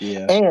COVID.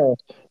 yeah, And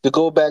to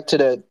go back to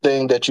that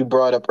thing that you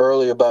brought up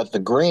earlier about the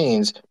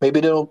greens, maybe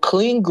they don't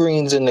clean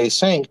greens in they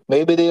sink.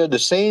 Maybe they are the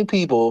same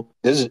people.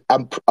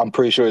 I'm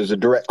pretty sure there's a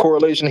direct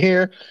correlation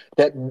here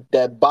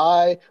that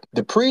buy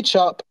the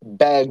pre-chopped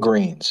bag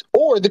greens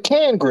or the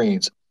canned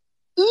greens.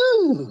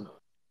 Ooh.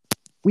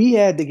 we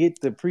had to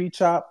get the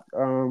pre-chopped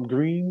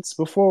greens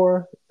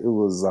before it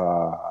was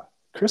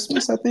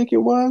Christmas, I think it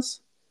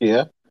was,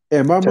 Yeah.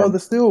 and my mother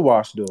still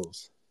washed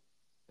those.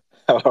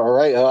 All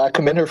right. I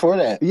commend her for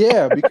that.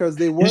 Yeah, because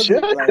You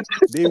should.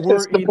 they It's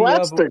weren't the any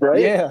of them. plastic,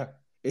 right? Yeah,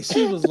 and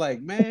she was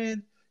like,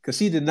 "Man," because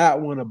she did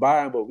not want to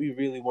buy them, but we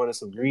really wanted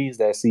some greens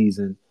that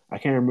season. I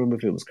can't remember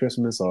if it was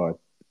Christmas or it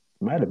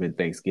might have been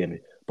Thanksgiving,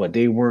 but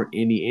they weren't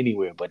any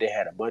anywhere. But they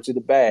had a bunch of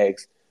the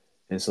bags,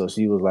 and so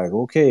she was like,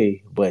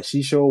 "Okay," but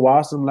she sure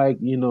washed them like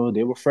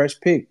they were fresh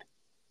picked.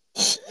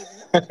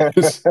 I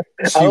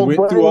She don't went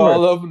through blame her.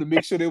 all of them to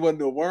make sure there wasn't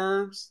no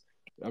worms.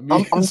 I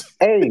mean,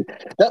 Hey,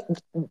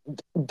 that,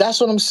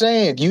 that's what I'm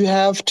saying. You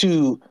have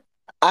to.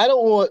 I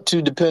don't want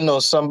to depend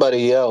on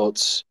somebody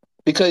else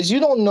because you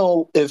don't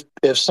know if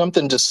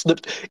something just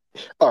slipped.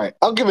 All right,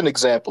 I'll give an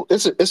example.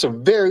 It's a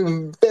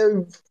very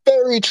very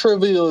very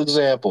trivial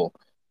example,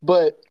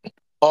 but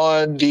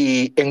on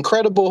the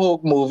Incredible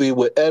Hulk movie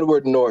with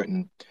Edward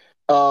Norton,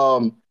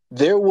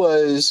 there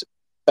was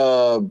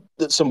uh,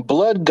 some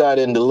blood got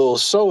in the little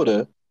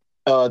soda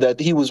that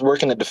he was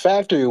working at the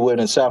factory with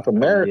in South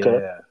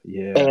America,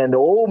 yeah, yeah. and the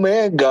old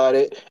man got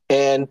it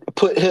and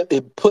put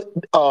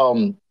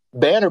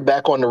Banner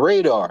back on the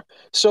radar.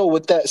 So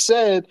with that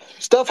said,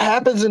 stuff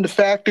happens in the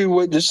factory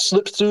where it just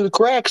slips through the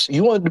cracks.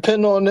 You want to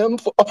depend on them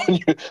for on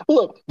you.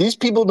 Look, these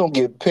people don't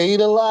get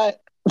paid a lot.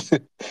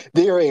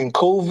 They are in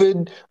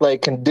COVID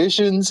like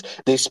conditions.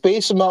 They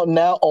space them out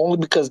now only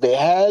because they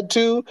had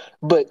to.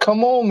 But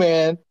come on,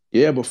 man.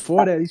 Yeah,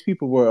 before that, these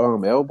people were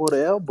elbow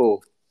to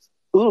elbow.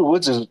 Ooh,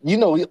 which is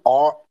we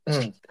are.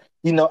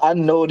 I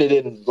know they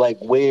didn't like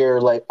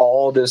wear like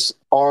all this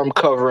arm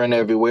covering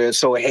everywhere,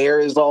 so hair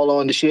is all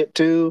on the shit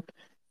too.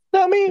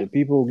 Know what I mean, And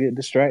people get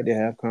distracted,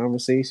 have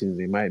conversations.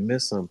 They might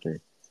miss something.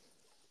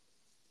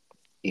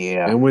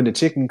 Yeah. And when the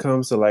chicken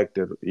comes to like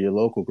your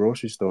local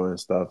grocery store and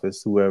stuff,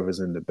 it's whoever's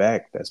in the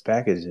back that's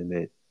packaging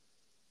it.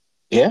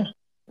 Yeah. And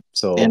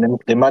So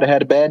they might have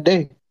had a bad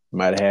day.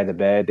 might have had a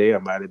bad day, or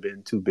might have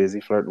been too busy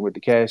flirting with the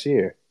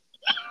cashier.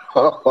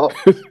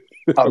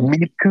 A Me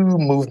Too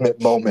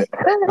movement moment.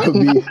 I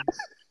mean,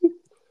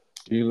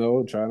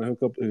 trying to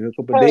hook up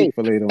a Hey, date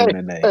for later on hey,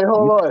 that night. hey,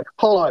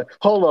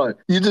 hold on.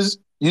 You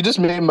just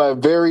made my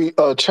very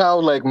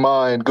childlike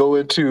mind go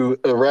into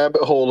a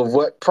rabbit hole of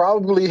what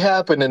probably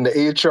happened in the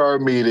HR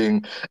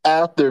meeting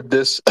after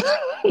this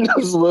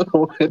this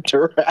little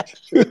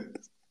interaction.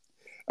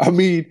 I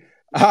mean,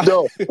 I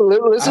No,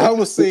 listen, I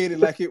was saying it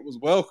like it was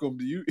welcome.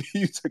 You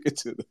you took it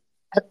to the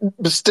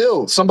but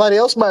still, somebody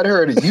else might have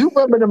heard it. You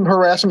remember them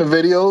harassment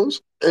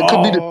videos? It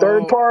could be the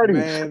third oh party.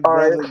 man, All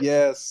right. brother,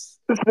 yes.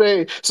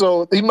 Say,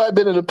 so he might have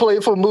been in a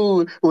playful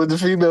mood with the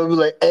female be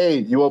like, hey,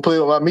 you want to play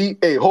with my meat?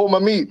 Hey, hold my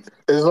meat.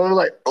 And so I'm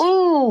like,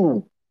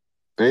 ooh,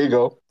 there you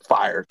go.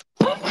 Fired.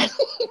 I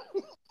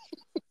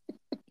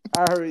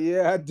heard,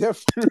 yeah, I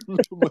definitely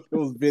remember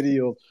those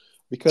videos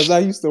because I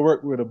used to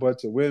work with a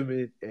bunch of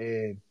women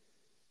and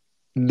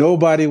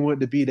nobody wanted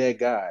to be that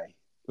guy.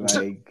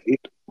 Like,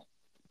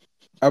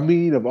 I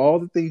mean, of all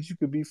the things you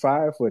could be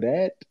fired for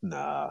that,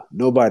 nah,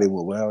 nobody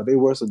would. Well, there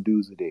were some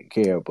dudes who didn't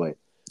care, but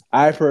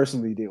I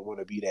personally didn't want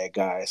to be that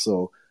guy.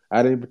 So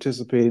I didn't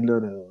participate in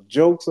none of those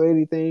jokes or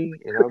anything.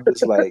 And I'm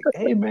just like,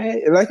 hey,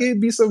 man, like it'd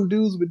be some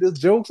dudes with those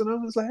jokes. And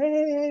I'm just like,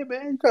 hey,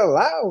 man, you kind of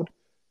loud.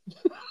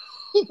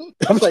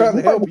 I'm Like, trying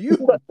to help you.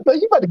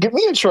 you about to get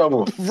me in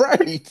trouble.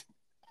 Right.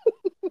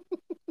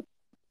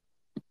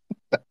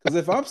 Because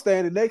if I'm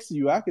standing next to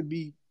you, I could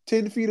be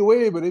 10 feet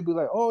away, but they'd be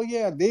like, oh,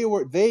 yeah, they.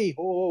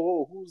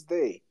 Oh, who's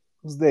they?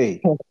 Who's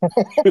they?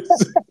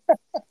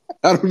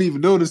 I don't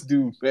even know this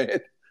dude, man.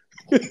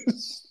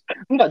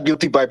 I'm not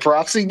guilty by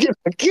proxy.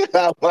 Get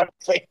out of my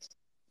face.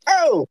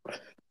 Oh,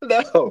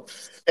 no.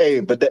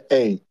 Hey,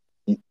 hey,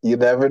 you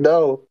never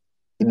know.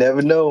 You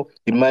never know.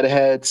 You might have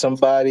had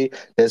somebody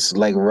that's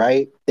like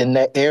right in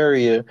that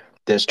area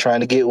that's trying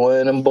to get one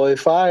of them boy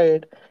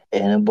fired.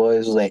 And the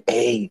boys was like,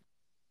 hey,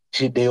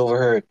 shit, they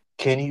overheard.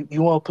 Can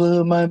you want to play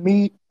with my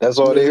meat? That's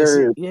all they Yeah,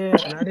 see, heard. yeah,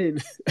 and I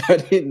didn't I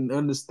didn't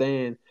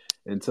understand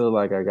until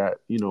like I got,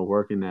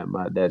 working at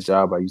that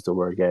job I used to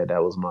work at.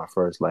 That was my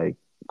first like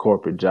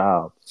corporate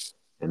job.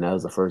 And that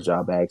was the first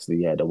job I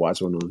actually had to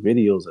watch one of those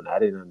videos, and I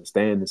didn't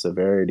understand the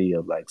severity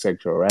of like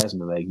sexual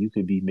harassment. Like you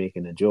could be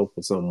making a joke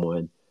with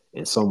someone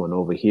and someone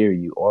overhear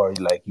you, or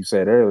like you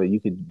said earlier,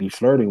 you could be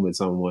flirting with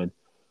someone,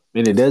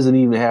 and it doesn't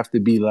even have to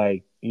be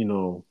like,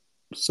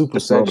 super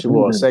That's all sexual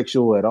or the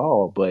sexual at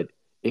all, but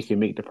it can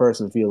make the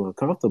person feel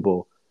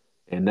uncomfortable.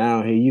 And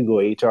now here you go,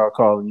 HR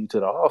calling you to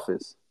the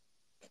office.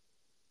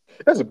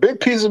 That's a big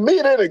piece of meat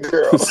in it,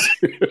 girl.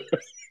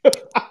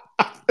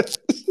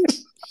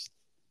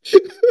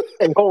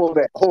 Hey, hold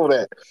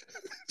that.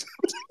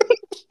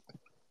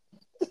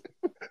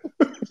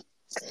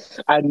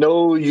 I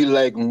know you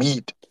like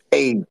meat.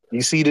 Hey,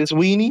 you see this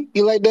weenie?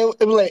 You like that?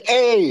 I'm like,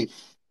 hey,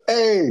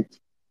 hey.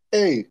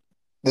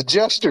 The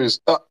gestures.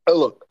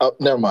 Look,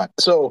 never mind.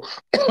 So,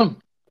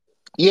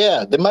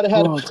 yeah,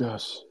 Oh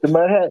gosh.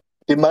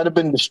 they might have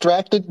been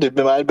distracted.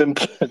 They might have been,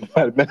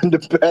 might have been in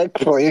the back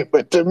playing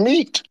with the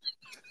meat.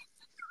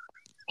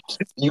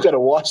 You got to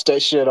wash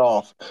that shit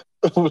off.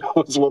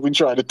 That's what we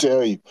try to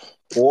tell you.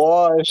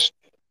 Wash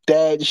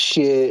that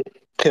shit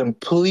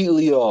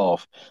completely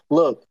off.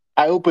 Look,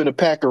 I open a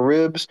pack of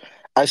ribs.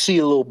 I see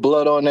a little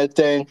blood on that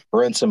thing.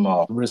 Rinse them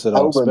off. Rinse it I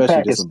off, open a especially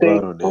pack there's of some steak.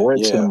 blood on there.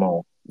 Rinse Yeah. them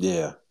off.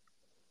 Yeah.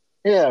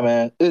 Yeah,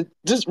 man.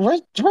 Just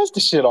rinse the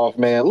shit off,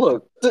 man.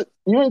 Look,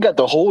 you ain't got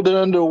to hold it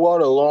under the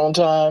water a long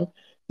time.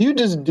 You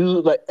just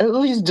do like at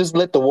least just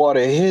let the water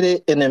hit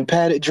it and then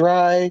pat it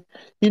dry.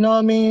 You know what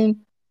I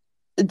mean?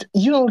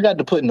 You don't got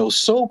to put no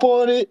soap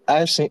on it.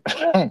 I've seen,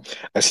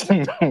 I've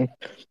seen,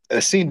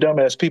 I've seen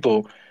dumbass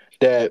people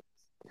that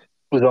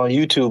was on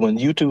YouTube when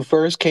YouTube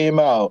first came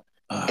out,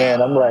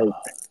 and I'm like,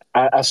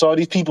 I saw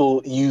these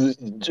people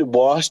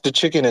wash the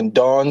chicken in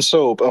Dawn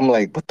soap. I'm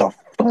like, what the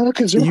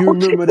fuck is wrong You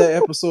with remember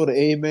that episode of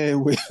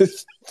Amen with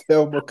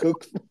Thelma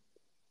Cook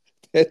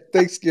at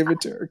Thanksgiving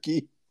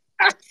turkey?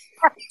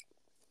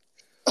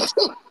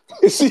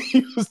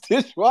 She was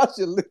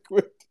dishwasher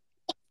liquid.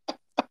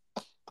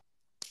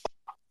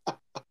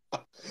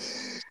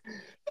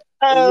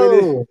 And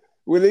Oh,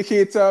 when it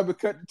came time to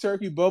cut the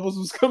turkey, bubbles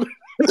was coming.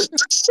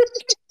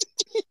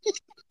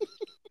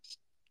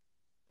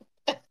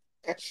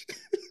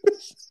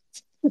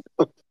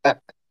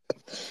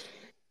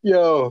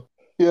 yo,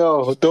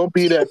 don't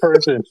be that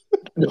person.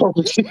 Don't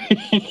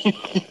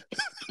be,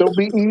 don't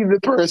be either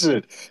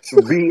person.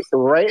 Be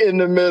right in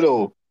the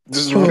middle.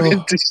 Just rinse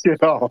Oh, the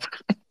shit off.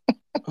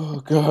 oh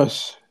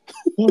gosh.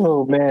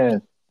 Oh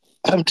man,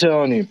 I'm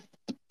telling you.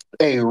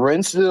 Hey,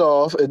 rinse it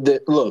off. And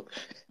look,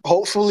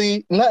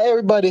 hopefully, not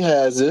everybody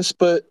has this,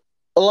 but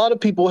a lot of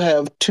people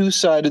have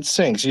two-sided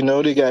sinks. You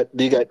know, they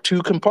got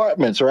two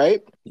compartments,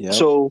 right? Yep.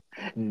 So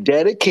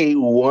dedicate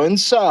one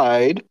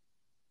side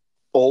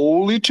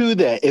only to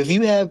that. If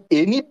you have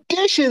any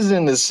dishes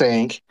in the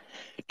sink,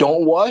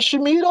 Don't wash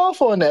your meat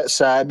off on that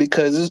side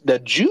because the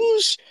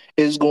juice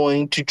is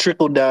going to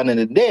trickle down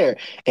into there.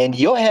 And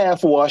your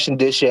half washing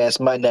dish ass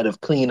might not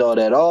have cleaned all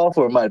that off,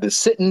 or it might have been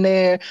sitting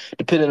there,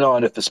 depending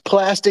on if it's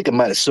plastic, it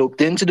might have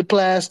soaked into the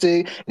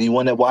plastic. And you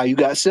wonder why you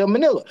got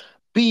salmonella.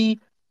 Be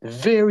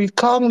very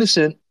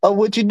cognizant of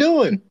what you're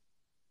doing.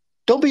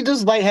 Don't be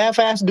just like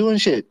half-ass doing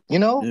shit, you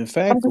know? In I'm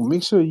fact, just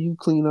make sure you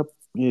clean up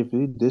if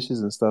your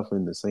dishes and stuff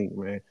in the sink,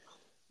 man.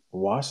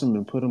 Wash them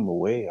and put them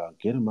away, or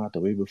get them out the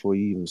way before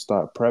you even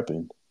start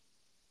prepping.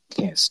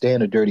 can't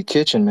stand a dirty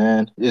kitchen,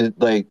 man.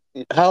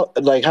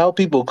 How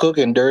people cook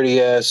in dirty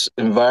ass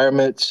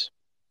environments,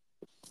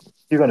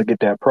 you're gonna get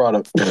that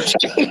product.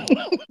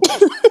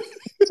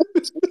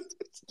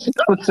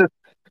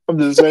 I'm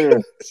just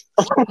saying.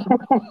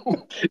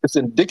 It's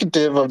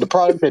indicative of the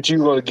product that you're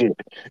gonna get.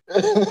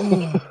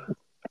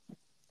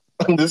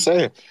 I'm just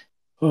saying.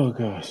 Oh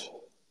gosh.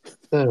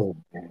 Oh,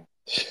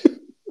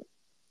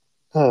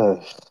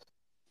 oh,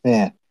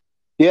 man.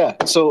 Yeah.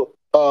 So,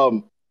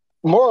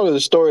 moral of the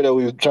story that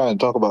we were trying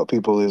to talk about,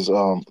 people, is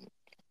don't.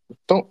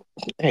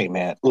 Hey,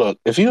 man, look.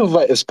 If you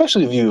invite,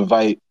 especially if you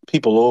invite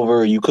people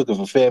over, you cooking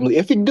for family.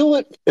 If you do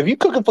it, if you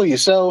cooking for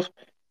yourself,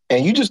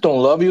 and you just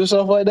don't love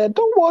yourself like that,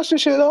 don't wash the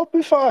shit off.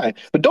 Be fine,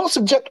 but don't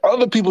subject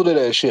other people to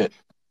that shit.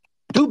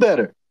 Do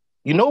better.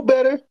 You know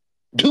better.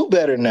 Do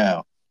better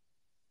now.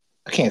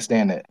 I can't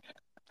stand that.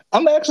 I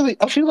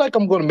feel like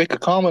I'm going to make a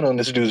comment on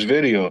this dude's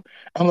video.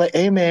 I'm like,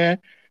 hey man,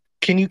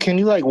 can you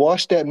like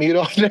wash that meat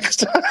off next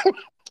time?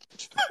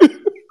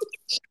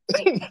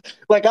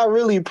 Like, I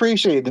really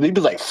appreciate it. He'd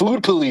be like,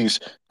 food police.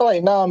 I'm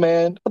like, nah,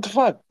 man, what the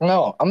fuck?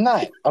 No, I'm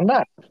not. I'm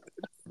not.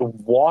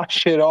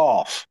 Wash it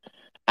off.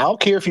 I don't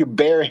care if you're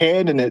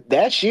barehanding it.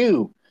 That's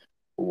you.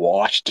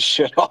 Wash the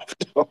shit off.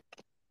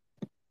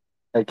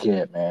 I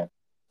can't, man.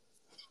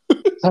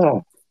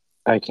 Oh,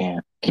 I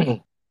can't.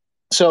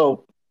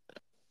 So,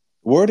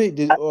 Were they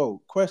did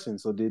oh question.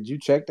 So did you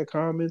check the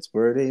comments?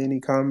 Were there any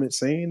comments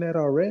saying that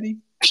already?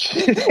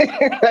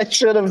 I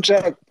should have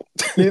checked.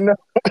 You know,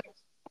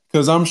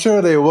 Because I'm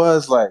sure there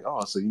was like,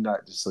 oh, so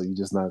you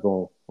just not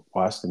gonna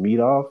wash the meat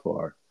off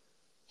or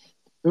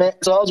man.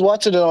 So I was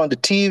watching it on the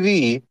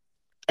TV,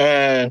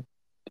 and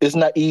it's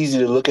not easy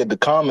to look at the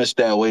comments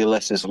that way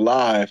unless it's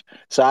live.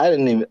 So I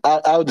didn't even.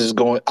 I was just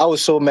going. I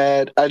was so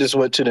mad. I just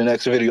went to the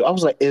next video. I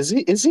was like, is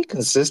he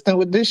consistent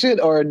with this shit,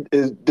 or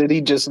did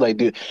he just like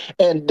do?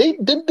 And they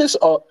did this.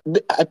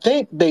 I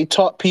think they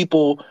taught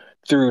people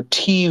through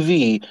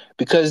TV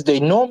because they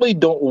normally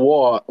don't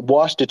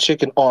wash the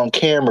chicken on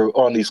camera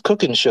on these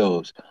cooking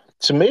shows.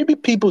 So maybe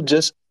people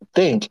just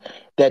think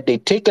that they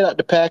take it out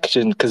the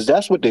packaging because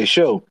that's what they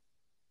show.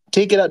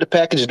 Take it out the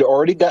package. They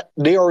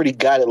already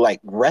got it like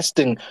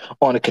resting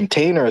on a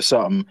container or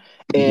something,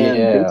 and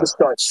they yeah. just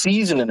start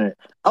seasoning it.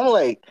 I'm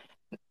like,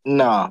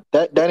 nah,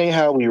 that ain't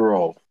how we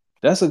roll.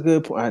 That's a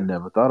good point. I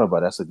never thought about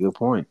it. That's a good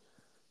point.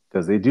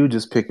 Because they do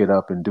just pick it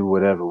up and do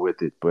whatever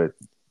with it, but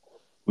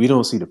we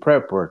don't see the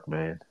prep work,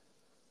 man.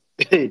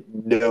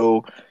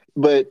 No,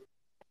 but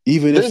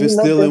Even if there's it's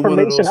enough still in one of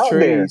information those out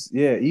there. trays,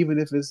 yeah, even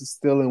if it's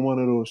still in one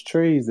of those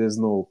trays, there's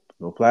no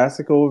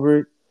plastic over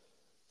it.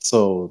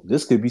 So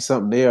this could be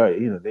something they are,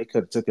 they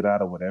could have took it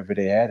out of whatever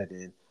they had it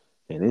in.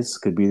 And this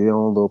could be their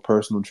own little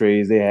personal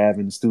trays they have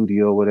in the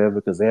studio or whatever,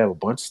 because they have a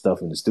bunch of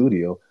stuff in the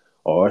studio.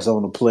 Or it's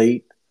on a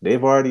plate.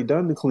 They've already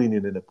done the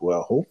cleaning and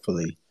well,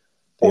 hopefully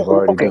they've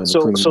already Okay, done the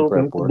so cleaning so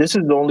prep work. this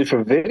is only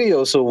for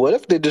video. So what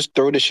if they just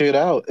throw the shit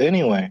out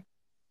anyway?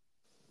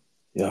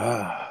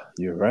 Yeah,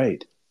 you're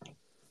right.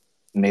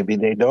 Maybe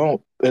they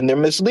don't, and they're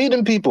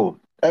misleading people.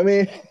 I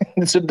mean,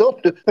 so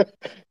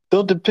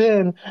don't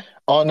depend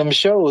on them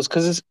shows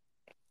because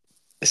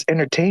it's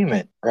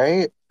entertainment,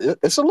 right?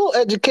 It's a little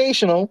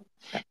educational,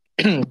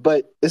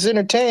 but it's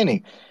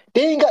entertaining.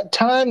 They ain't got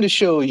time to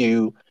show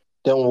you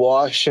them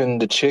washing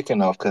the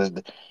chicken off because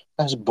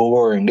that's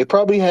boring. They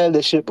probably had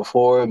this shit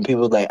before, and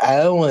people were like,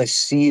 I don't want to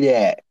see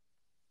that.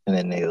 And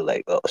then they were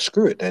like, oh,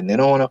 screw it. And they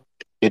don't want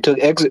to. They took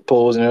exit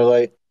polls, and they're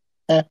like,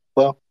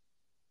 well,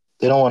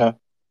 they don't want to.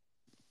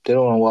 They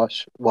don't want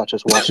to watch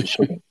us wash the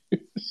chicken. You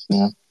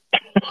know?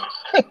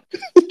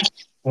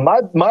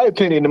 My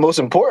opinion, the most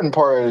important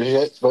part of the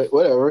shit, but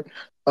whatever.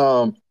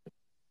 Um,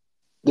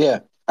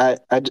 yeah, I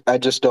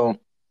just don't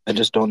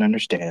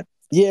understand.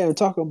 Yeah, and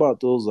talking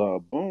about those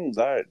bones,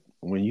 I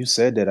when you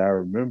said that, I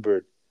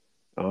remembered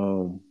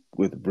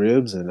with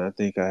ribs, and I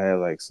think I had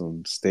like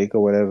some steak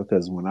or whatever.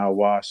 Because when I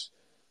wash,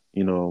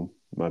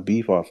 my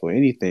beef off or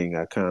anything,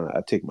 I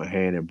take my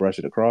hand and brush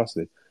it across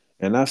it,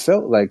 and I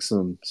felt like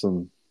some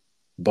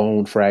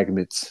bone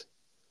fragments,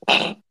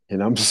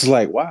 and I'm just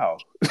like, wow,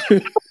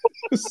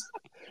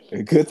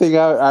 a good thing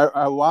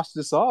I washed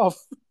this off.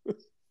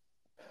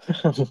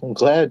 I'm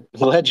glad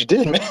you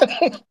did,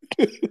 man.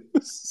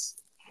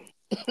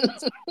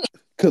 Because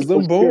Oh,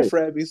 them bone shit.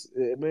 fragments,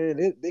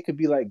 man, they could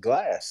be like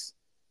glass.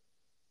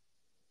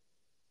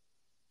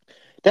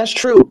 That's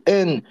true.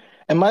 And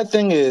my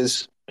thing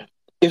is,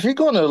 if you're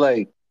gonna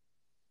like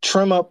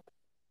trim up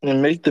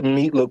and make the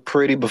meat look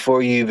pretty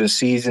before you even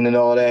season and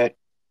all that,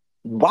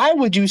 why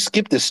would you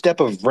skip the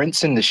step of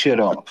rinsing the shit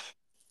off?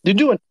 You're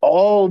doing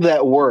all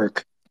that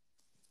work,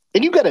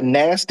 and you got a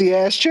nasty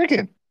ass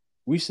chicken.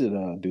 We should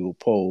do a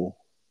poll.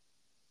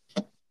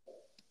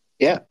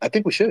 Yeah, I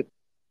think we should.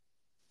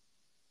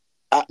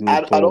 Do a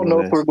I poll don't and know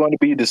if we're that's going to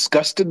be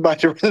disgusted by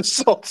the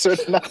results or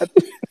not.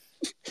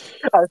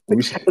 I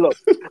we think,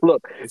 should,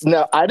 look.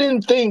 Now, I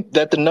didn't think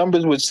that the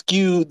numbers would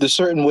skew the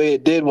certain way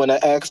it did when I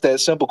asked that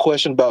simple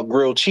question about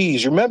grilled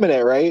cheese. You remember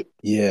that, right?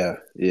 yeah,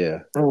 yeah.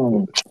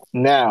 Hmm.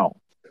 Now,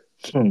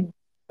 hmm.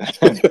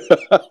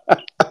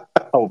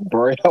 How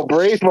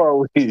brave are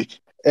we?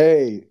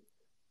 Hey,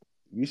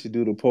 we should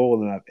do the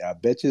poll, and I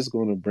bet you it's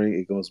gonna bring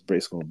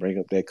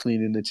up that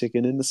cleaning the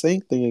chicken in the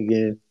sink thing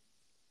again.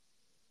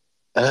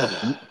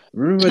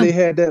 Remember they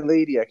had that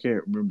lady, I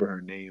can't remember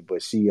her name,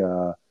 but she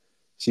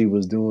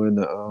was doing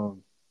the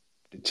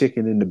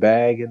chicken in the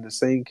bag in the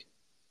sink.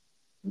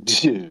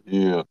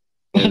 Yeah.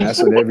 And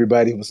that's when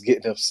everybody was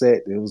getting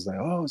upset. It was like,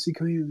 oh, she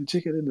cleaning the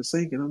chicken in the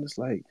sink. And I'm just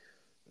like,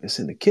 it's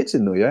in the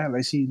kitchen though. Yeah,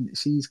 like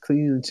she's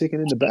cleaning the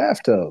chicken in the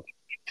bathtub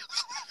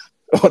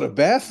or the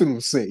bathroom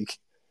sink.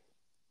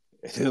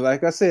 And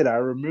like I said, I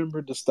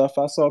remember the stuff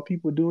I saw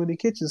people do in the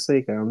kitchen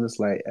sink. And I'm just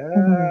like,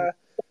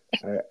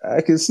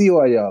 I can see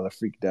why y'all are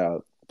freaked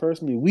out.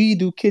 Personally, we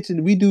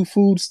do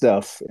food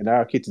stuff in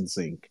our kitchen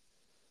sink.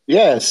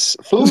 Yes,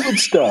 food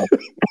stuff.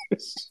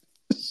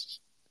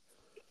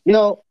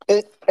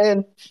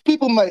 And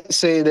people might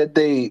say that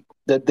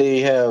they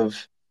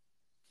have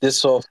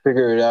this all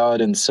figured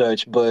out and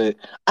such, but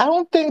I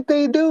don't think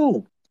they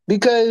do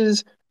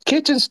because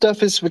kitchen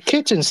stuff is for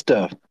kitchen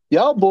stuff.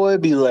 Y'all boy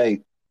be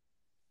like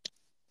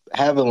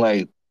having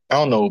like I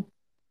don't know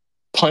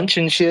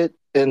punching shit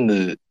in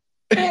the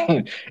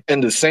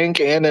in the sink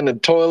and in the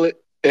toilet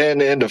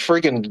and in the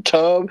freaking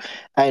tub.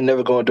 I ain't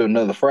never going to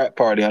another frat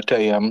party. I tell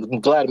you,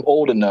 I'm glad I'm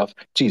old enough.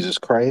 Jesus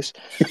Christ.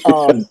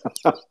 Um,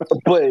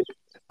 but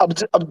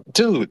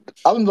dude,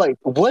 I'm like,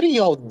 what are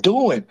y'all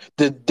doing?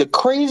 The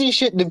crazy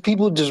shit that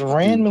people just Dude,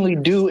 randomly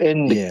do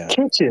in the yeah,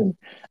 kitchen.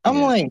 I'm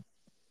yeah. like,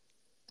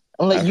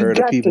 I'm like, I've you heard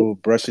of got to. people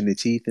brushing their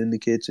teeth in the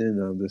kitchen.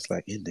 I'm just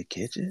like, in the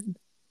kitchen?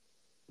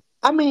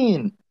 I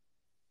mean,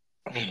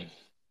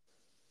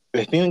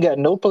 if you ain't got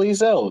no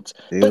place else,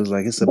 It but was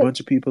like it's a but bunch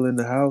of people in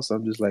the house.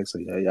 I'm just like, so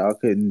yeah, y'all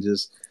couldn't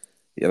just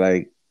you're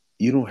like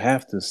you don't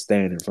have to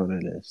stand in front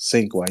of the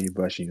sink while you're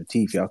brushing your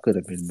teeth. Y'all could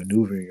have been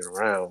maneuvering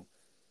around.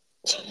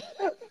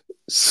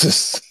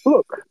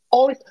 look,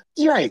 all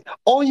you're right.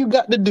 All you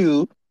got to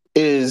do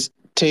is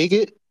take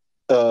it,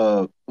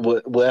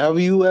 whatever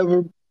you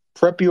ever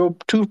prep your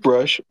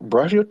toothbrush,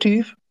 brush your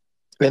teeth,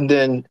 and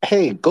then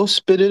hey, go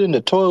spit it in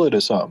the toilet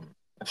or something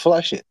and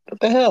flush it. What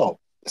the hell?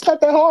 It's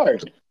not that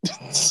hard.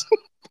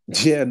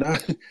 Yeah,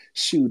 not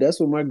shoot. That's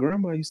what my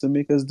grandma used to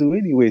make us do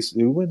anyway. So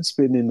we wasn't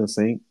spitting in the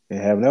sink and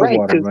having that Right?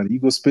 water Because running. You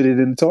go spit it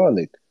in the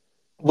toilet.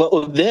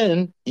 well,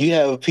 then you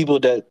have people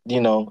that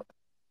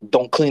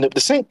don't clean up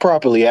the sink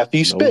properly after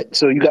you Nope. spit,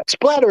 so you got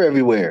splatter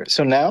everywhere.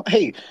 So now,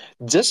 hey,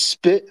 just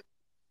spit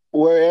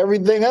where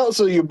everything else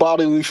of your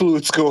bodily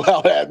fluids go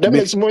out at. That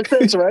makes more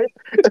sense, right?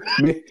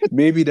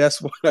 Maybe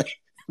that's why.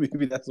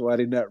 Maybe that's why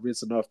they're not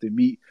rinsing off the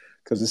meat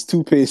because it's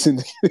toothpaste in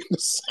the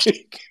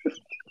sink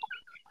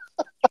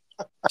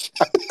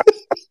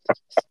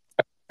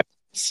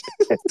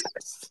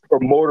Or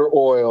motor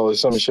oil or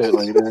some shit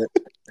like that.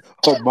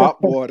 or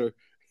mop water.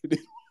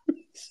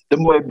 The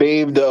boy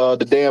bathed the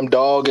damn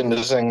dog in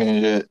the thing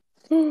and shit.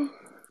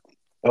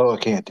 Oh, I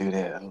can't do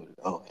that.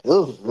 Oh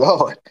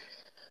Lord.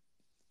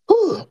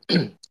 Whew.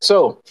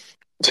 So,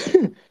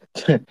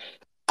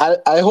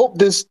 I hope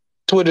this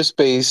Twitter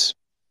space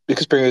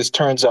experience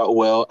turns out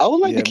well. I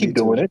would like to Yeah, me keep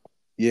doing too. it.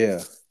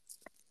 Yeah,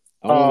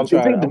 I want to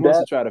You try. think I that want that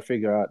to try to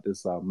figure out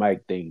this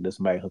mic thing. This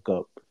might hook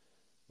up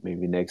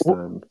maybe next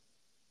time.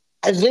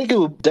 I think it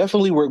would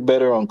definitely work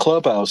better on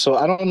Clubhouse. So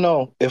I don't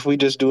know if we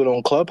just do it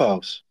on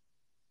Clubhouse.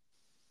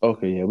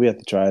 Okay, yeah, we have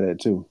to try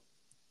that too.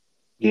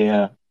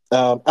 Yeah.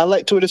 I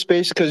like Twitter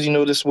Space because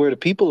this is where the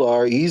people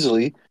are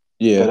easily. But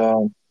Yeah,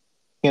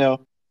 you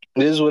know,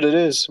 it is what it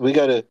is. We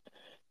gotta.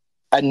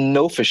 I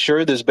know for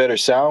sure there's better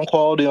sound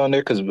quality on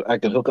there because I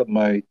can hook up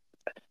my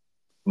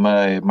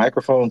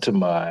microphone to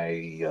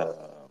my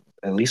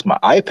at least my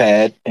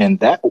iPad, and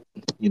that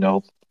you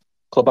know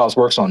Clubhouse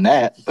works on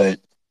that. But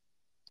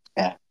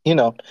yeah,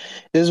 it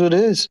is what it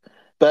is.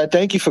 But I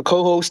thank you for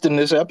co-hosting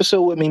this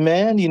episode with me,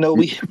 man. We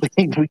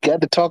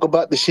got to talk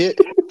about the shit.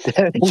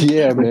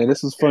 yeah, man.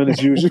 This was fun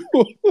as usual.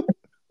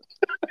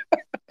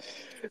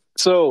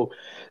 So,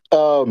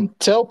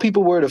 tell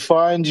people where to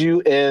find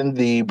you and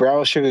the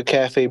Brown Sugar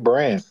Cafe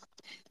brand.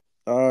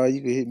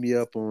 You can hit me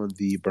up on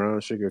the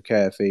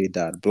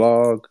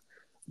brownsugarcafe.blog.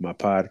 My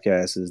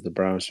podcast is the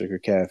Brown Sugar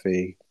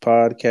Cafe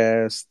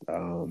podcast.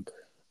 I'm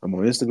on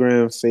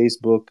Instagram,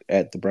 Facebook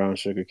at the Brown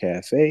Sugar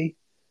Cafe,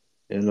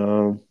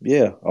 and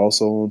yeah,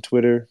 also on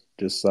Twitter.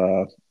 Just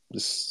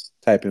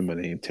type in my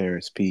name,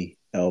 Terrance P.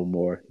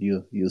 Elmore.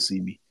 You'll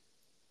see me.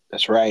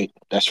 That's right.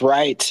 That's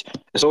right.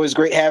 It's always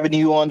great having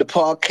you on the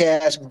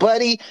podcast,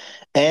 buddy.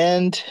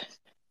 And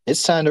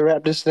it's time to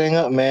wrap this thing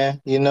up,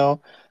 man.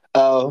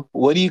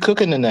 What are you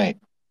cooking tonight?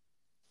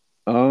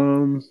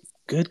 Um,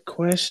 Good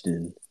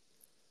question.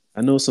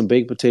 I know some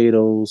baked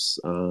potatoes.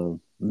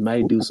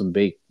 Might do some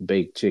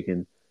baked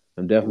chicken.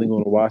 I'm definitely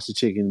going to wash the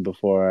chicken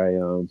before I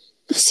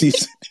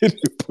season it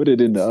and put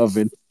it in the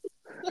oven.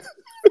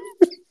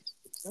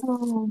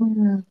 Oh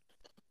man.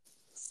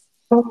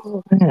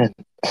 Oh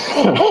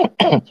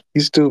man.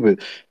 He's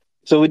stupid.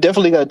 So we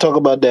definitely got to talk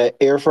about that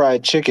air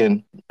fried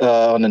chicken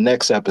on the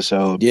next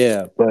episode.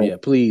 Yeah, But yeah.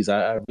 Please,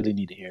 I really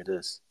need to hear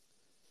this.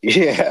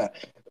 yeah,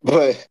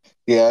 but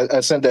yeah, I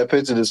sent that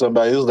picture to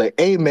somebody. It was like,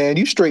 "Hey man,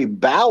 you straight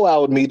bow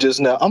wowed me just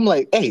now." I'm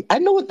like, "Hey, I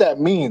know what that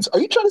means. Are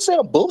you trying to say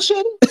I'm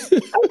bullshitting?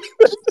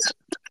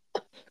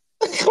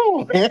 Come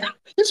on, man.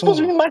 You're supposed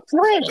to be Oh, my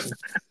friend.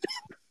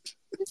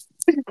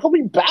 You call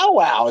me bow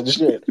wow and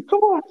shit. Come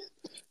on."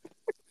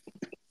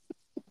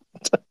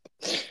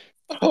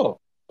 Oh,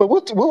 but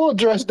we'll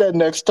address that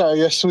next time.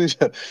 Yes, we.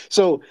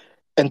 So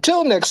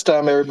until next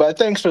time, everybody.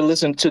 Thanks for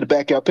listening to the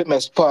Backyard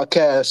Pitmaster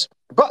podcast,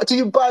 brought to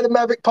you by the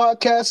Maverick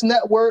Podcast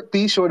Network.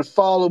 Be sure to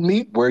follow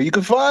me where you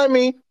can find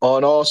me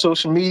on all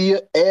social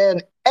media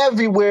and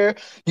everywhere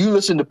you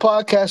listen to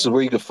podcasts is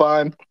where you can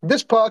find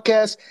this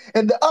podcast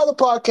and the other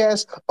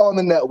podcasts on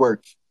the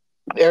network.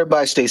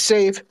 Everybody, stay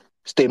safe,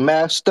 stay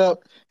masked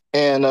up,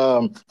 and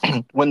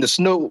when the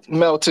snow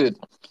melted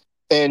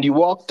and you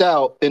walked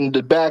out in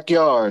the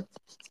backyard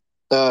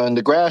and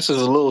the grass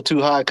is a little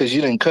too high because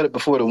you didn't cut it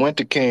before the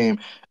winter came,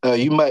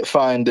 you might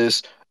find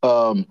this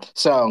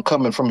sound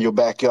coming from your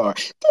backyard.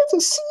 There's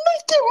a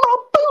snake in my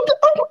boot.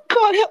 Oh my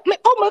God, help me.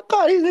 Oh my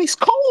God, he's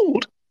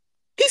cold.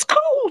 He's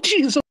cold,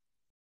 Jesus.